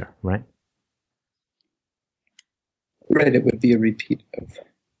failure, right? Right, it would be a repeat of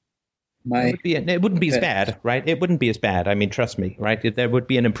my... It wouldn't be as bad, right? It wouldn't be as bad. I mean, trust me, right? There would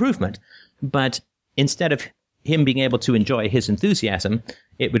be an improvement. But instead of him being able to enjoy his enthusiasm,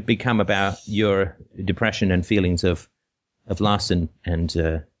 it would become about your depression and feelings of loss and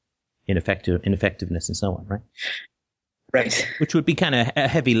ineffectiveness and so on, right? Right. Which would be kind of a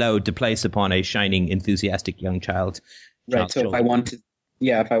heavy load to place upon a shining, enthusiastic young child. Right, so if I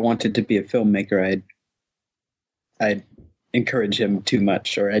wanted to be a filmmaker, I'd encourage him too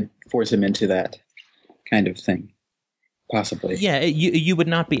much, or I'd force him into that kind of thing, possibly. Yeah, you would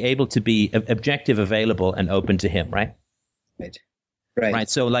not be able to be objective, available, and open to him, right? Right.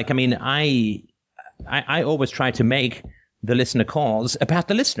 So, like, I mean, I always try to make the listener calls about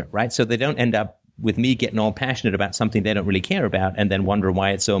the listener, right? So they don't end up with me getting all passionate about something they don't really care about and then wonder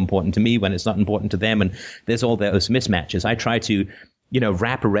why it's so important to me when it's not important to them. And there's all those mismatches. I try to,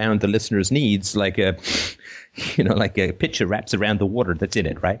 wrap around the listener's needs like a pitcher wraps around the water that's in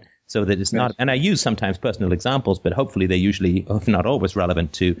it, right? So that it's not, and I use sometimes personal examples, but hopefully they're usually, if not always,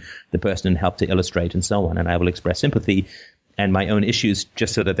 relevant to the person and help to illustrate and so on. And I will express sympathy and my own issues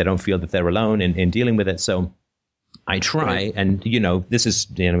just so that they don't feel that they're alone in dealing with it. So I try, and, this is,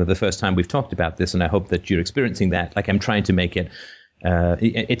 the first time we've talked about this, and I hope that you're experiencing that. Like, I'm trying to make it,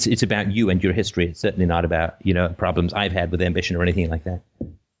 it's about you and your history. It's certainly not about, problems I've had with ambition or anything like that.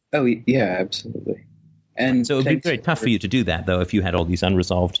 Oh, yeah, absolutely. And so it would be very tough for you to do that, though, if you had all these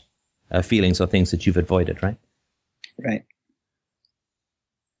unresolved feelings or things that you've avoided, right? Right.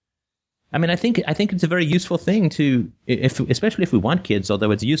 I mean, I think it's a very useful thing to, especially if we want kids,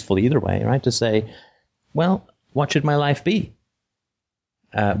 although it's useful either way, right? To say, well, what should my life be?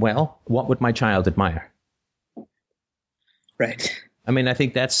 Well, what would my child admire? Right. I mean, I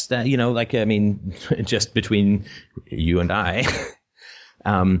think that's, just between you and I,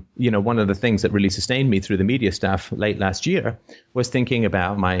 one of the things that really sustained me through the media stuff late last year was thinking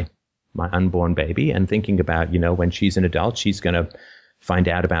about my unborn baby and thinking about, when she's an adult, she's going to find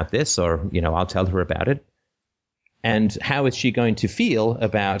out about this, or, I'll tell her about it. And how is she going to feel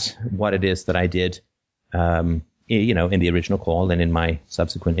about what it is that I did, in the original call and in my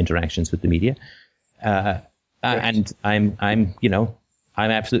subsequent interactions with the media. Right. And I'm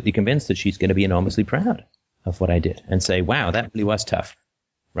absolutely convinced that she's going to be enormously proud of what I did and say, wow, that really was tough.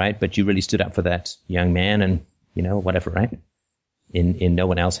 Right. But you really stood up for that young man and, whatever. Right. In no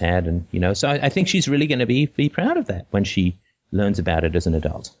one else had. And, so I think she's really going to be proud of that when she learns about it as an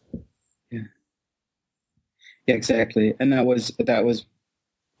adult. Yeah. Yeah, exactly. And that was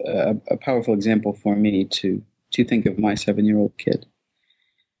a powerful example for me to think of my 7-year-old kid.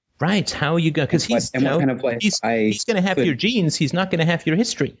 Right. How are you going? Because he's going to have your genes. He's not going to have your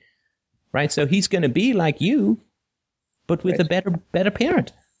history. Right. So he's going to be like you, but with a better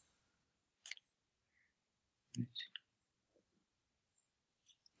parent.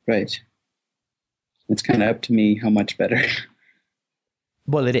 Right. It's kind of up to me how much better.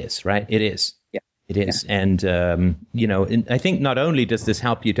 Well, it is, right? It is. Yeah. It is. Yeah. And, I think not only does this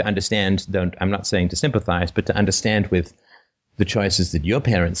help you to understand, I'm not saying to sympathize, but to understand with the choices that your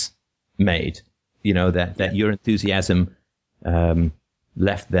parents made, that your enthusiasm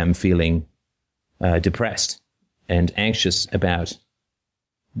left them feeling depressed and anxious about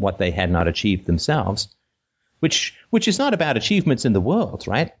what they had not achieved themselves, which is not about achievements in the world,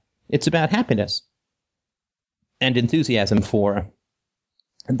 right? It's about happiness and enthusiasm for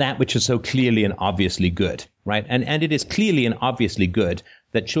that which is so clearly and obviously good, right? And it is clearly and obviously good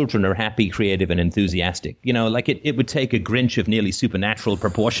that children are happy, creative, and enthusiastic. It would take a Grinch of nearly supernatural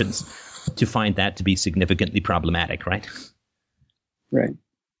proportions to find that to be significantly problematic, right? Right.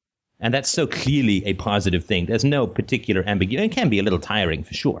 And that's so clearly a positive thing. There's no particular ambiguity. It can be a little tiring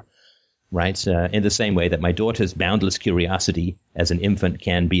for sure, right? In the same way that my daughter's boundless curiosity as an infant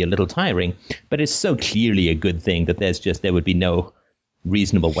can be a little tiring, but it's so clearly a good thing that there would be no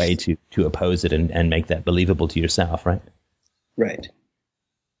reasonable way to oppose it and make that believable to yourself, right? Right.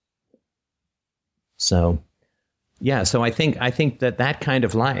 So, yeah. So I think that kind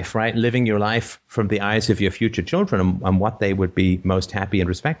of life, right, living your life from the eyes of your future children and what they would be most happy and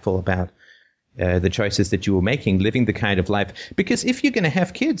respectful about, the choices that you were making, living the kind of life. Because if you're going to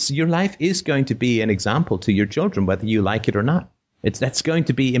have kids, your life is going to be an example to your children, whether you like it or not. That's going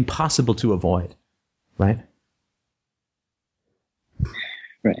to be impossible to avoid, right?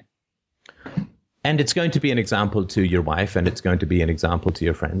 Right. And it's going to be an example to your wife, and it's going to be an example to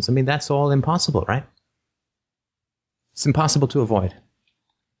your friends. I mean, that's all impossible, right? It's impossible to avoid.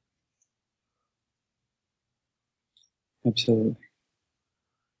 Absolutely.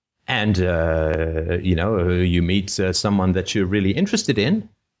 And, you meet someone that you're really interested in,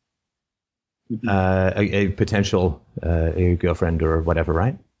 mm-hmm. a potential girlfriend or whatever,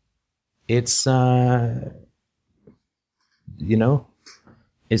 right? It's,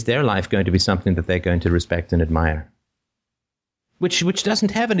 is their life going to be something that they're going to respect and admire? Which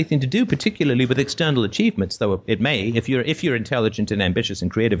doesn't have anything to do particularly with external achievements, though it may. If you're intelligent and ambitious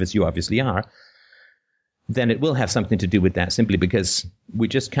and creative, as you obviously are, then it will have something to do with that, simply because we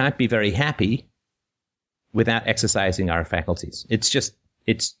just can't be very happy without exercising our faculties. It's just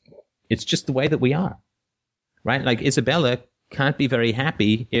the way that we are, right? Like Isabella can't be very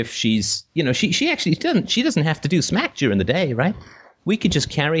happy if she's, she actually doesn't have to do smack during the day, right? We could just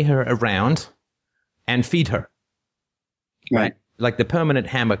carry her around and feed her. Right. Like the permanent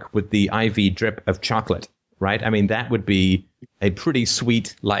hammock with the IV drip of chocolate, right? I mean, that would be a pretty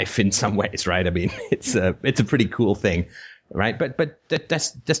sweet life in some ways, right? I mean, it's a pretty cool thing, right? But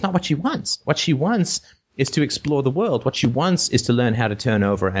that's not what she wants. What she wants is to explore the world. What she wants is to learn how to turn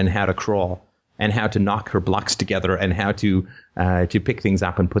over and how to crawl and how to knock her blocks together and how to pick things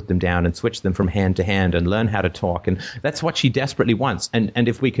up and put them down and switch them from hand to hand and learn how to talk. And that's what she desperately wants. And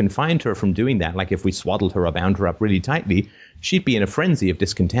if we confined her from doing that, like if we swaddled her or bound her up really tightly, she'd be in a frenzy of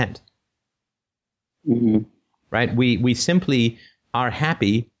discontent. Mm-hmm. Right? We simply are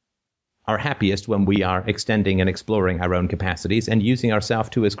happiest when we are extending and exploring our own capacities and using ourselves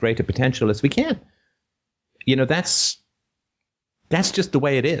to as great a potential as we can. You know, that's just the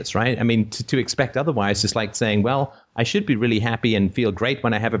way it is, right? I mean, to expect otherwise is like saying, well, I should be really happy and feel great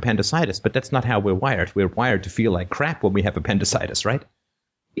when I have appendicitis, but that's not how we're wired. We're wired to feel like crap when we have appendicitis, right?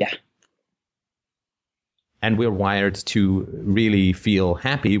 Yeah. And we're wired to really feel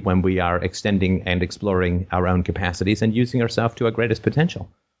happy when we are extending and exploring our own capacities and using ourselves to our greatest potential.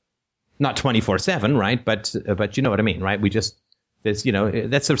 Not 24/7, right? But you know what I mean, right?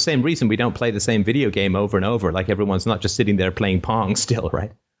 That's the same reason we don't play the same video game over and over. Like everyone's not just sitting there playing Pong still,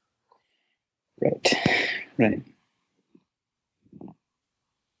 right? Right.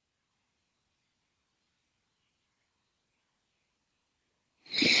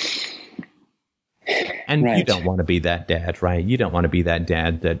 And you don't want to be that dad, right? You don't want to be that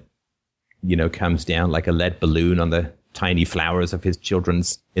dad that, comes down like a lead balloon on the tiny flowers of his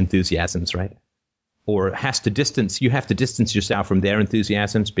children's enthusiasms, right? Or you have to distance yourself from their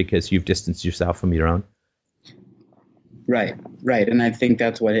enthusiasms because you've distanced yourself from your own. Right. And I think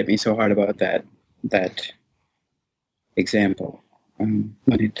that's what hit me so hard about that example when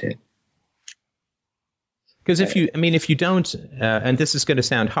it did. Because if you don't, and this is going to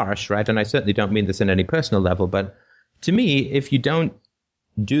sound harsh, right? And I certainly don't mean this in any personal level, but to me, if you don't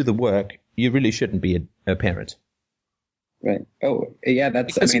do the work, you really shouldn't be a parent. Right. Oh, yeah.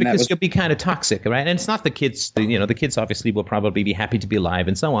 Because you'll be kind of toxic, right? And it's not the kids. The kids obviously will probably be happy to be alive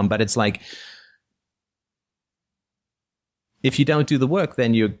and so on. But it's like, if you don't do the work,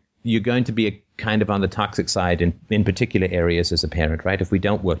 then you're going to be a kind of on the toxic side in particular areas as a parent, right? If we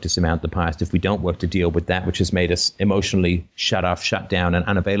don't work to surmount the past, if we don't work to deal with that which has made us emotionally shut off, shut down, and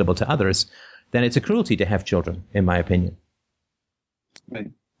unavailable to others, then it's a cruelty to have children, in my opinion.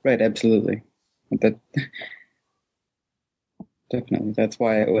 Right. Absolutely. Definitely. That's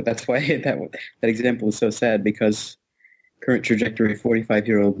why that example is so sad, because current trajectory,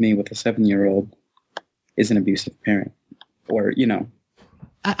 45-year-old me with a 7-year-old is an abusive parent, or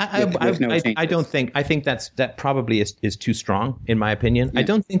I don't think. I think that probably is too strong, in my opinion. Yeah. I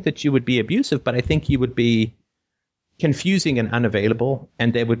don't think that you would be abusive, but I think you would be confusing and unavailable,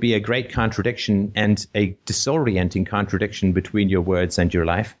 and there would be a great contradiction and a disorienting contradiction between your words and your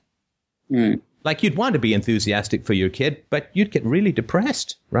life. Mm. Like, you'd want to be enthusiastic for your kid, but you'd get really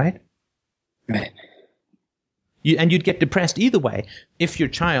depressed, right? Right. You'd get depressed either way. If your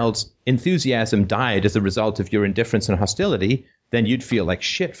child's enthusiasm died as a result of your indifference and hostility, then you'd feel like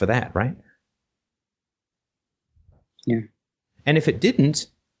shit for that, right? Yeah. And if it didn't,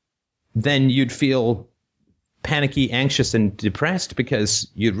 then you'd feel panicky, anxious, and depressed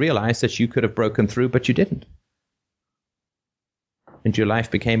because you'd realize that you could have broken through, but you didn't. And your life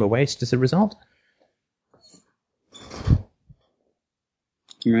became a waste as a result.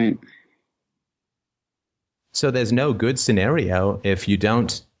 Right. So there's no good scenario if you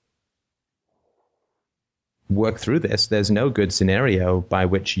don't work through this. There's no good scenario by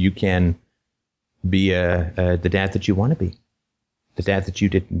which you can be the dad that you want to be, the dad that you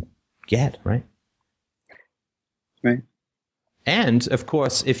didn't get, right? Right. And, of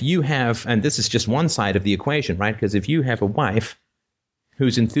course, if you have, and this is just one side of the equation, right? Because if you have a wife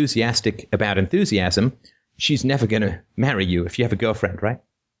who's enthusiastic about enthusiasm, she's never going to marry you if you have a girlfriend, right?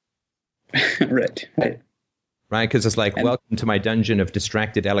 Right. Right? Because it's like, welcome to my dungeon of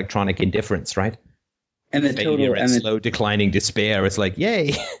distracted electronic indifference, right? And the failure and slow declining despair. It's like,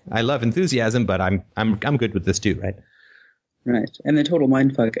 yay, I love enthusiasm, but I'm good with this too, right? Right. And the total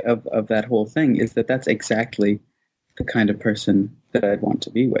mindfuck of that whole thing is that's exactly the kind of person that I'd want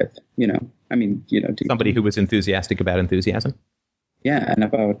to be with, somebody who was enthusiastic about enthusiasm. Yeah. And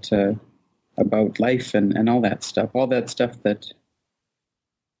about life and all that stuff that,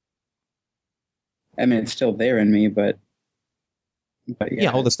 I mean, it's still there in me, but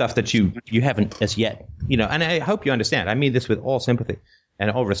yeah, all the stuff that you haven't as yet, and I hope you understand. I mean this with all sympathy and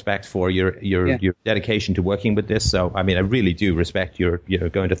all respect for your dedication to working with this. So, I mean, I really do respect your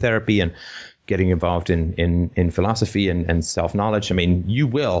going to therapy and getting involved in philosophy and self-knowledge. I mean, you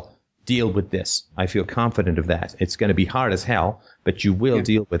will deal with this. I feel confident of that. It's going to be hard as hell, but you will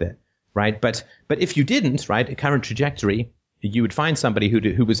deal with it. right? But if you didn't, right, a current trajectory, you would find somebody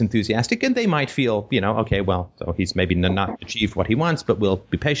who was enthusiastic, and they might feel, okay, well, so he's maybe not achieved what he wants, but we'll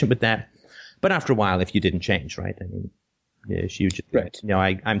be patient with that. But after a while, if you didn't change, right? I mean, she would just, right.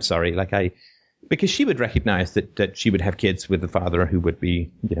 I'm sorry, because she would recognize that she would have kids with a father who would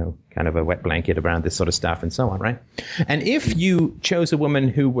be, kind of a wet blanket around this sort of stuff and so on, right? And if you chose a woman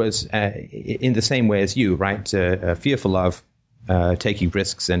who was in the same way as you, right, fearful of taking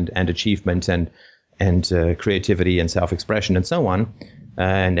risks and achievement and creativity and self-expression and so on,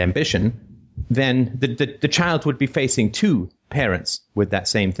 and ambition, then the child would be facing two parents with that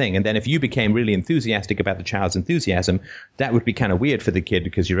same thing. And then if you became really enthusiastic about the child's enthusiasm, that would be kind of weird for the kid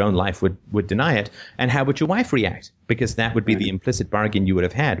because your own life would deny it. And how would your wife react? Because that would be the implicit bargain you would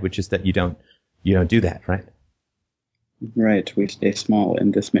have had, which is that you don't do that, right? Right. We stay small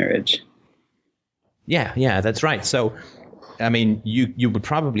in this marriage. Yeah, that's right. So, I mean, you would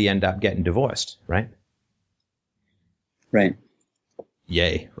probably end up getting divorced, right? Right.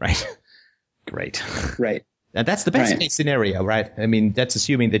 Yay, right. Great. Right. And that's the best case scenario, right? I mean, that's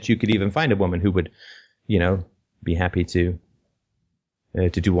assuming that you could even find a woman who would, be happy to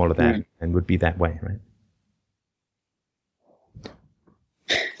do all of that and would be that way, right?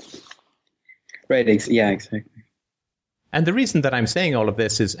 Right. Yeah, exactly. And the reason that I'm saying all of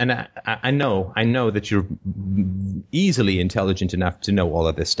this is, and I know that you're easily intelligent enough to know all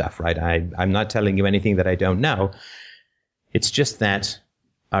of this stuff, right? I'm not telling you anything that I don't know. It's just that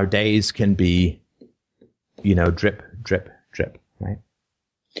our days can be, drip, drip, drip, right?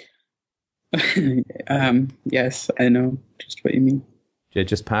 Yes, I know just what you mean. They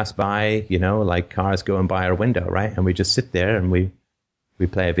just pass by, like cars going by our window, right? And we just sit there and we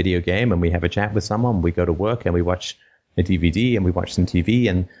play a video game and we have a chat with someone. We go to work and we watch a DVD and we watch some TV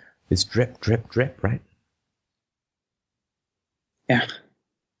and it's drip, drip, drip, right? Yeah.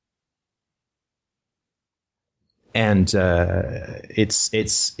 And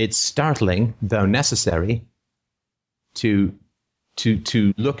it's startling, though necessary, to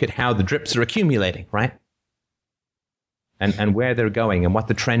look at how the drips are accumulating, right? And where they're going and what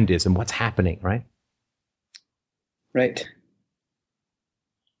the trend is and what's happening, right? Right.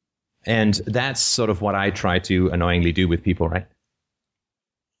 And that's sort of what I try to annoyingly do with people, right?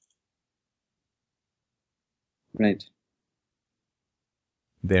 Right.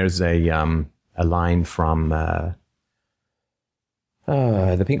 There's a line from the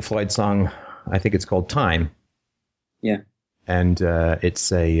Pink Floyd song, I think it's called Time. Yeah. And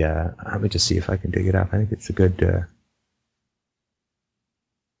it's let me just see if I can dig it up. I think it's a good...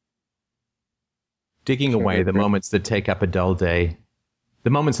 digging away the moments that take up a dull day.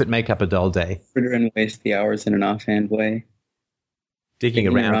 The moments that make up a dull day. Fritter and waste the hours in an offhand way. Digging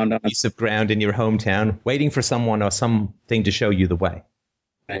around a piece of ground in your hometown, waiting for someone or something to show you the way.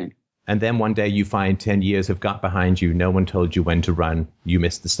 Right. And then one day you find 10 years have got behind you. No one told you when to run. You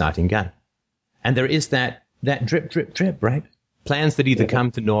missed the starting gun. And there is that drip, drip, drip, right? Plans that either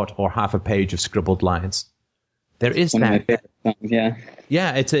come to naught or half a page of scribbled lines. There is one that. Of my favorite songs, yeah.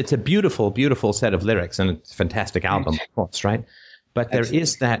 Yeah, it's a beautiful, beautiful set of lyrics and it's a fantastic album, of course, right? But there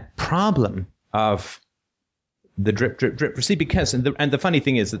is that problem of the drip, drip, drip. See, because, and the funny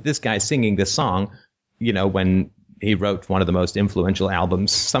thing is that this guy singing this song, when he wrote one of the most influential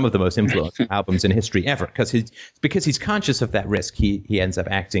albums, some of the most influential albums in history ever, because he's conscious of that risk, he ends up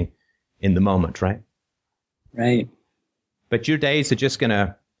acting in the moment, right? Right. But your days are just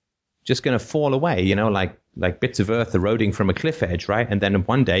gonna fall away, like bits of earth eroding from a cliff edge, right? And then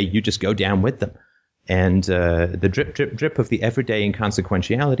one day you just go down with them. And the drip, drip, drip of the everyday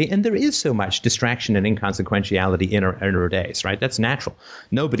inconsequentiality. And there is so much distraction and inconsequentiality in our days, right? That's natural.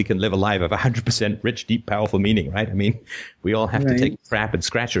 Nobody can live a life of 100% rich, deep, powerful meaning, right? I mean, we all have to take a crap and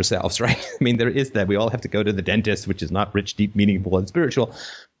scratch ourselves, right? I mean, there is that. We all have to go to the dentist, which is not rich, deep, meaningful, and spiritual.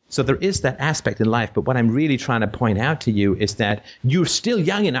 So there is that aspect in life. But what I'm really trying to point out to you is that you're still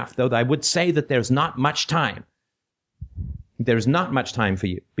young enough, though, that I would say that there's not much time. There's not much time for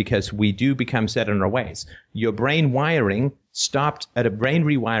you because we do become set in our ways. Your brain rewiring stopped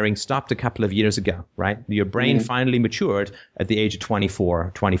a couple of years ago, right? Your brain finally matured at the age of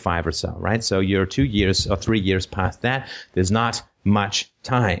 24, 25 or so, right? So you're 2 years or 3 years past that. There's not much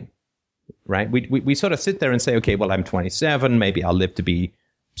time, right? We sort of sit there and say, okay, well, I'm 27. Maybe I'll live to be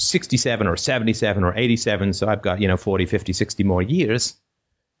 67 or 77 or 87. So I've got, 40, 50, 60 more years.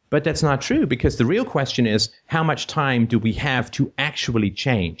 But that's not true because the real question is how much time do we have to actually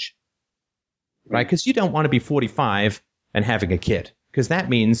change, right? Because you don't want to be 45 and having a kid because that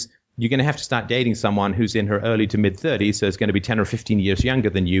means you're going to have to start dating someone who's in her early to mid 30s. So it's going to be 10 or 15 years younger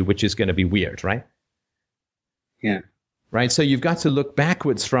than you, which is going to be weird, right? Yeah. right? So you've got to look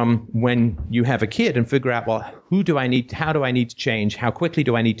backwards from when you have a kid and figure out, well, how do I need to change? How quickly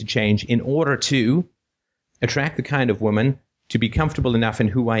do I need to change in order to attract the kind of woman to be comfortable enough in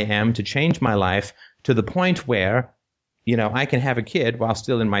who I am, to change my life to the point where, I can have a kid while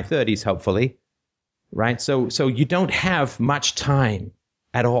still in my 30s, hopefully, right? So you don't have much time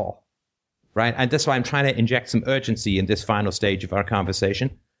at all, right? And that's why I'm trying to inject some urgency in this final stage of our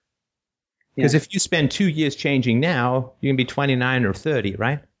conversation. Because if you spend 2 years changing now, you can be 29 or 30,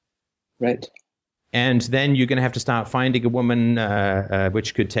 right? Right. And then you're going to have to start finding a woman,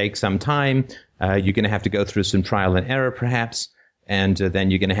 which could take some time. You're going to have to go through some trial and error, perhaps. And then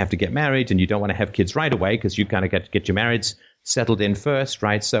you're going to have to get married, and you don't want to have kids right away because you kind of got to get your marriage settled in first,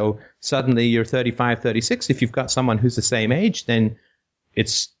 right? So suddenly you're 35, 36. If you've got someone who's the same age, then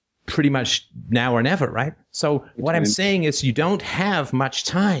it's pretty much now or never, right? So what I'm saying is you don't have much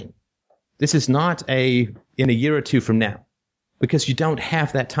time. This is not in a year or two from now, because you don't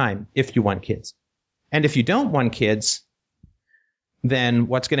have that time if you want kids. And if you don't want kids, then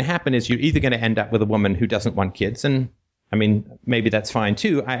what's going to happen is you're either going to end up with a woman who doesn't want kids. And I mean, maybe that's fine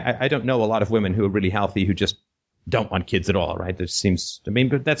too. I don't know a lot of women who are really healthy who just don't want kids at all, right?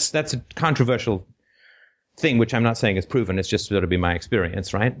 But that's a controversial thing, which I'm not saying is proven. It's just sort of been my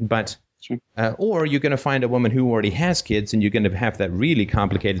experience, right? But Sure. Or you're going to find a woman who already has kids, and you're going to have that really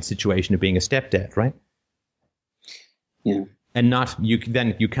complicated situation of being a stepdad, right? Yeah. And you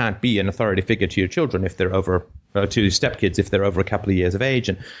can't be an authority figure to your children if they're over, to stepkids if they're over a couple of years of age,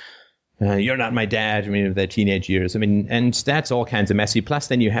 and you're not my dad. I mean, their teenage years. I mean, and that's all kinds of messy. Plus,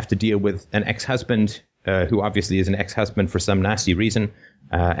 then you have to deal with an ex-husband who obviously is an ex-husband for some nasty reason,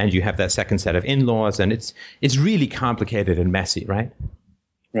 and you have that second set of in-laws, and it's really complicated and messy, right?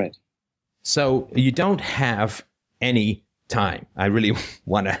 Right. So you don't have any time. I really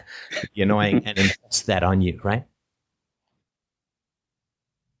want to be annoying and impress that on you, right?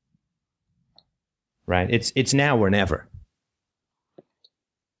 Right. It's now or never.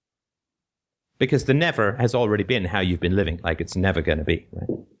 Because the never has already been how you've been living, like it's never going to be, right?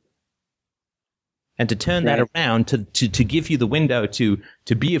 And to turn that around, to give you the window to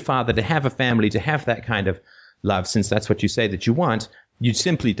be a father, to have a family, to have that kind of love, since that's what you say that you want, you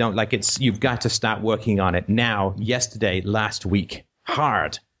simply don't. You've got to start working on it now, yesterday, last week,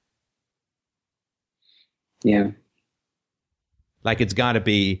 hard. Yeah. It's got to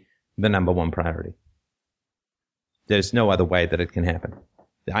be the number one priority. There's no other way that it can happen.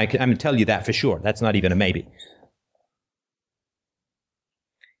 I'm going to tell you that for sure. That's not even a maybe.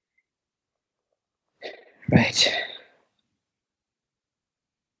 Right.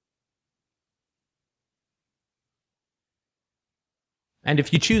 And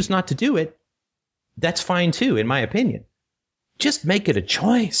if you choose not to do it, that's fine too, in my opinion. Just make it a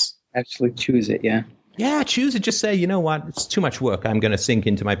choice. Actually choose it, yeah. Yeah, choose it. Just say, you know what, it's too much work. I'm going to sink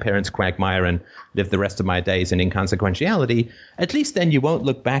into my parents' quagmire and live the rest of my days in inconsequentiality. At least then you won't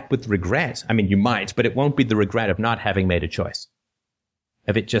look back with regret. I mean, you might, but it won't be the regret of not having made a choice,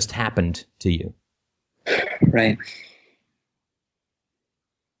 of it just happened to you. Right.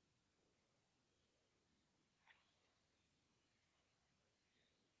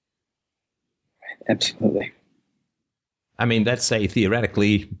 Absolutely. I mean, let's say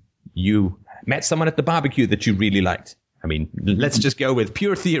theoretically you met someone at the barbecue that you really liked. I mean, let's just go with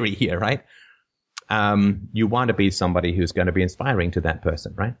pure theory here, right? You want to be somebody who's going to be inspiring to that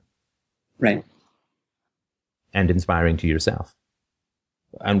person, right? Right. And inspiring to yourself.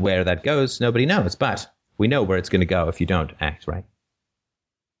 And where that goes, nobody knows, but we know where it's going to go if you don't act, right?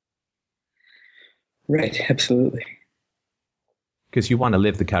 Right, absolutely. Because you want to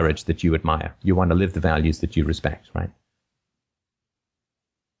live the courage that you admire. You want to live the values that you respect, right?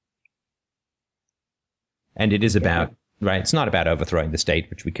 And it is about, right, it's not about overthrowing the state,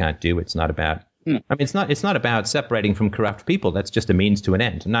 which we can't do. It's not about, I mean, it's not about separating from corrupt people. That's just a means to an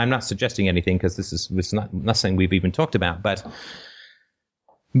end. And I'm not suggesting anything because this is not nothing we've even talked about, but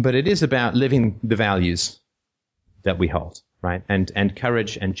it is about living the values that we hold, right? And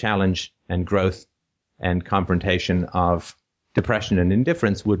courage and challenge and growth and confrontation of depression and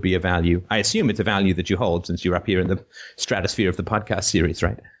indifference would be a value. I assume it's a value that you hold since you're up here in the stratosphere of the podcast series,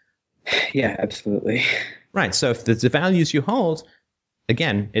 right? Yeah, absolutely. Right. So if there's the values you hold,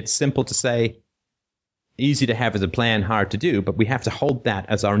 again, it's simple to say, easy to have as a plan, hard to do, but we have to hold that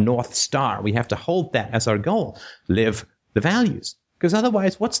as our North Star. We have to hold that as our goal. Live the values. Because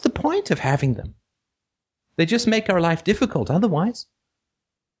otherwise, what's the point of having them? They just make our life difficult otherwise.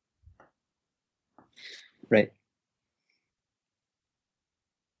 Right.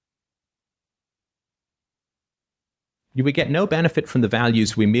 We get no benefit from the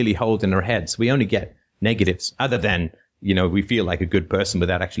values we merely hold in our heads. We only get negatives, other than we feel like a good person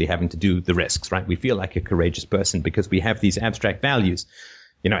without actually having to do the risks, right? We feel like a courageous person because we have these abstract values,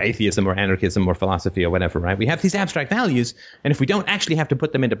 atheism or anarchism or philosophy or whatever, right? We have these abstract values, and if we don't actually have to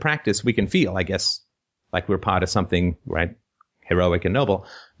put them into practice, we can feel, I guess, like we're part of something, right, heroic and noble,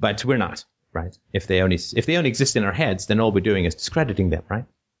 but we're not, right? If they only exist in our heads, then all we're doing is discrediting them, right?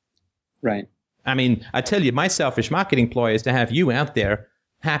 Right. I mean, I tell you, my selfish marketing ploy is to have you out there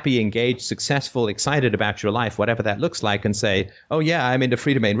happy, engaged, successful, excited about your life, whatever that looks like, and say, oh yeah, I'm into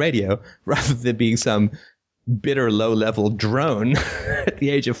Free Domain Radio, rather than being some bitter, low-level drone at the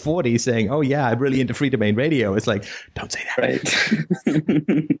age of 40 saying, oh yeah, I'm really into Free Domain Radio. It's like, don't say that.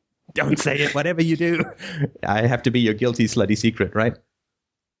 Right. Don't say it, whatever you do. I have to be your guilty, slutty secret, right?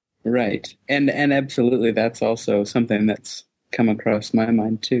 Right. And absolutely, that's also something that's come across my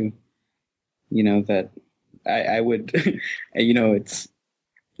mind too. That I would, it's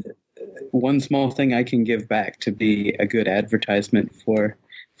one small thing I can give back to be a good advertisement for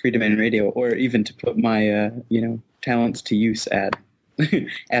Free Domain Radio, or even to put my, talents to use at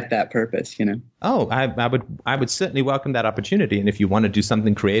that purpose, Oh, I would certainly welcome that opportunity. And if you want to do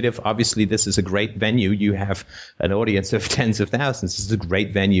something creative, obviously this is a great venue. You have an audience of tens of thousands. This is a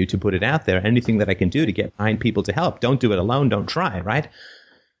great venue to put it out there. Anything that I can do to get behind people to help. Don't do it alone. Don't try, right?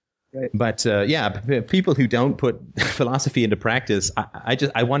 Right. But people who don't put philosophy into practice,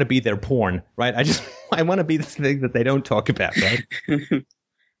 I want to be their porn, right? I want to be the thing that they don't talk about, right?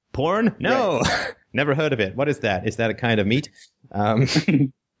 Porn? No, right. Never heard of it. What is that? Is that a kind of meat?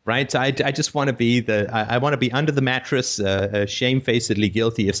 Right. I just want to be I want to be under the mattress, shamefacedly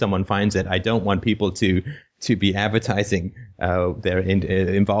guilty if someone finds it. I don't want people to be advertising their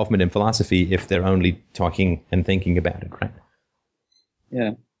involvement in philosophy if they're only talking and thinking about it, right?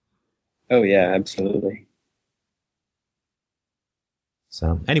 Yeah. Oh yeah, absolutely.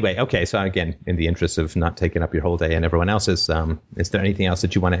 So anyway, okay. So again, in the interest of not taking up your whole day and everyone else's, is there anything else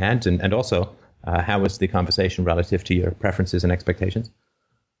that you want to add? And also, how was the conversation relative to your preferences and expectations?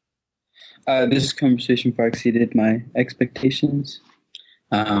 This conversation far exceeded my expectations.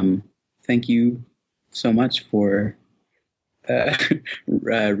 Thank you so much for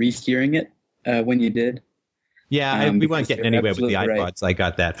re-steering it when you did. Yeah, we weren't getting anywhere with the iPods. Right. I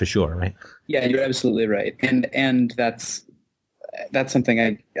got that for sure, right? Yeah, you're absolutely right, and that's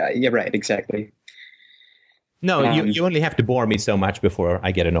something yeah, right, exactly. No, you only have to bore me so much before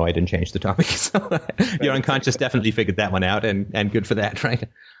I get annoyed and change the topic. So right, your unconscious definitely figured that one out, and good for that, right?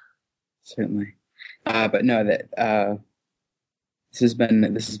 Certainly, but no, that this has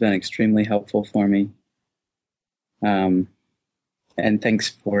been extremely helpful for me, and thanks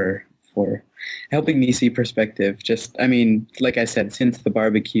for helping me see perspective. Just, I mean, like I said, since the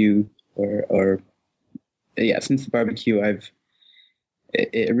barbecue, since the barbecue,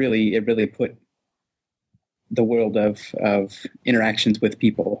 it really put the world of interactions with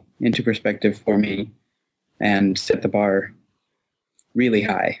people into perspective for me, and set the bar really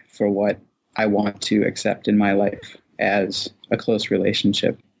high for what I want to accept in my life as a close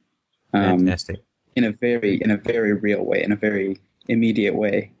relationship. Fantastic. In a very real way, in a very immediate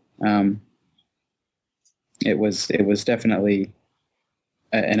way. It was definitely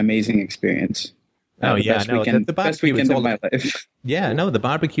an amazing experience. Oh yeah, no, the barbecue is all of my life. Yeah, no, the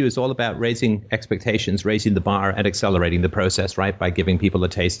barbecue is all about raising expectations, raising the bar, and accelerating the process, right? By giving people a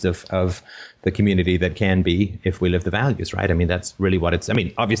taste of the community that can be if we live the values, right? I mean, that's really what it's. I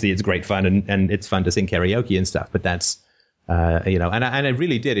mean, obviously, it's great fun and it's fun to sing karaoke and stuff, but that's and I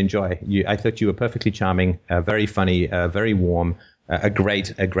really did enjoy you. I thought you were perfectly charming, very funny, very warm, a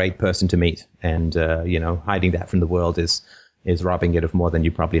great person to meet, and hiding that from the world is robbing it of more than you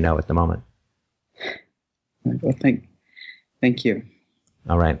probably know at the moment. Well, thank you.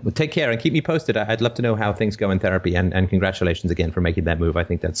 All right. Well, take care and keep me posted. I'd love to know how things go in therapy, and congratulations again for making that move. I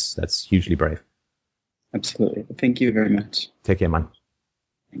think that's hugely brave. Absolutely. Thank you very much. Take care, man.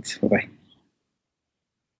 Thanks. Bye-bye.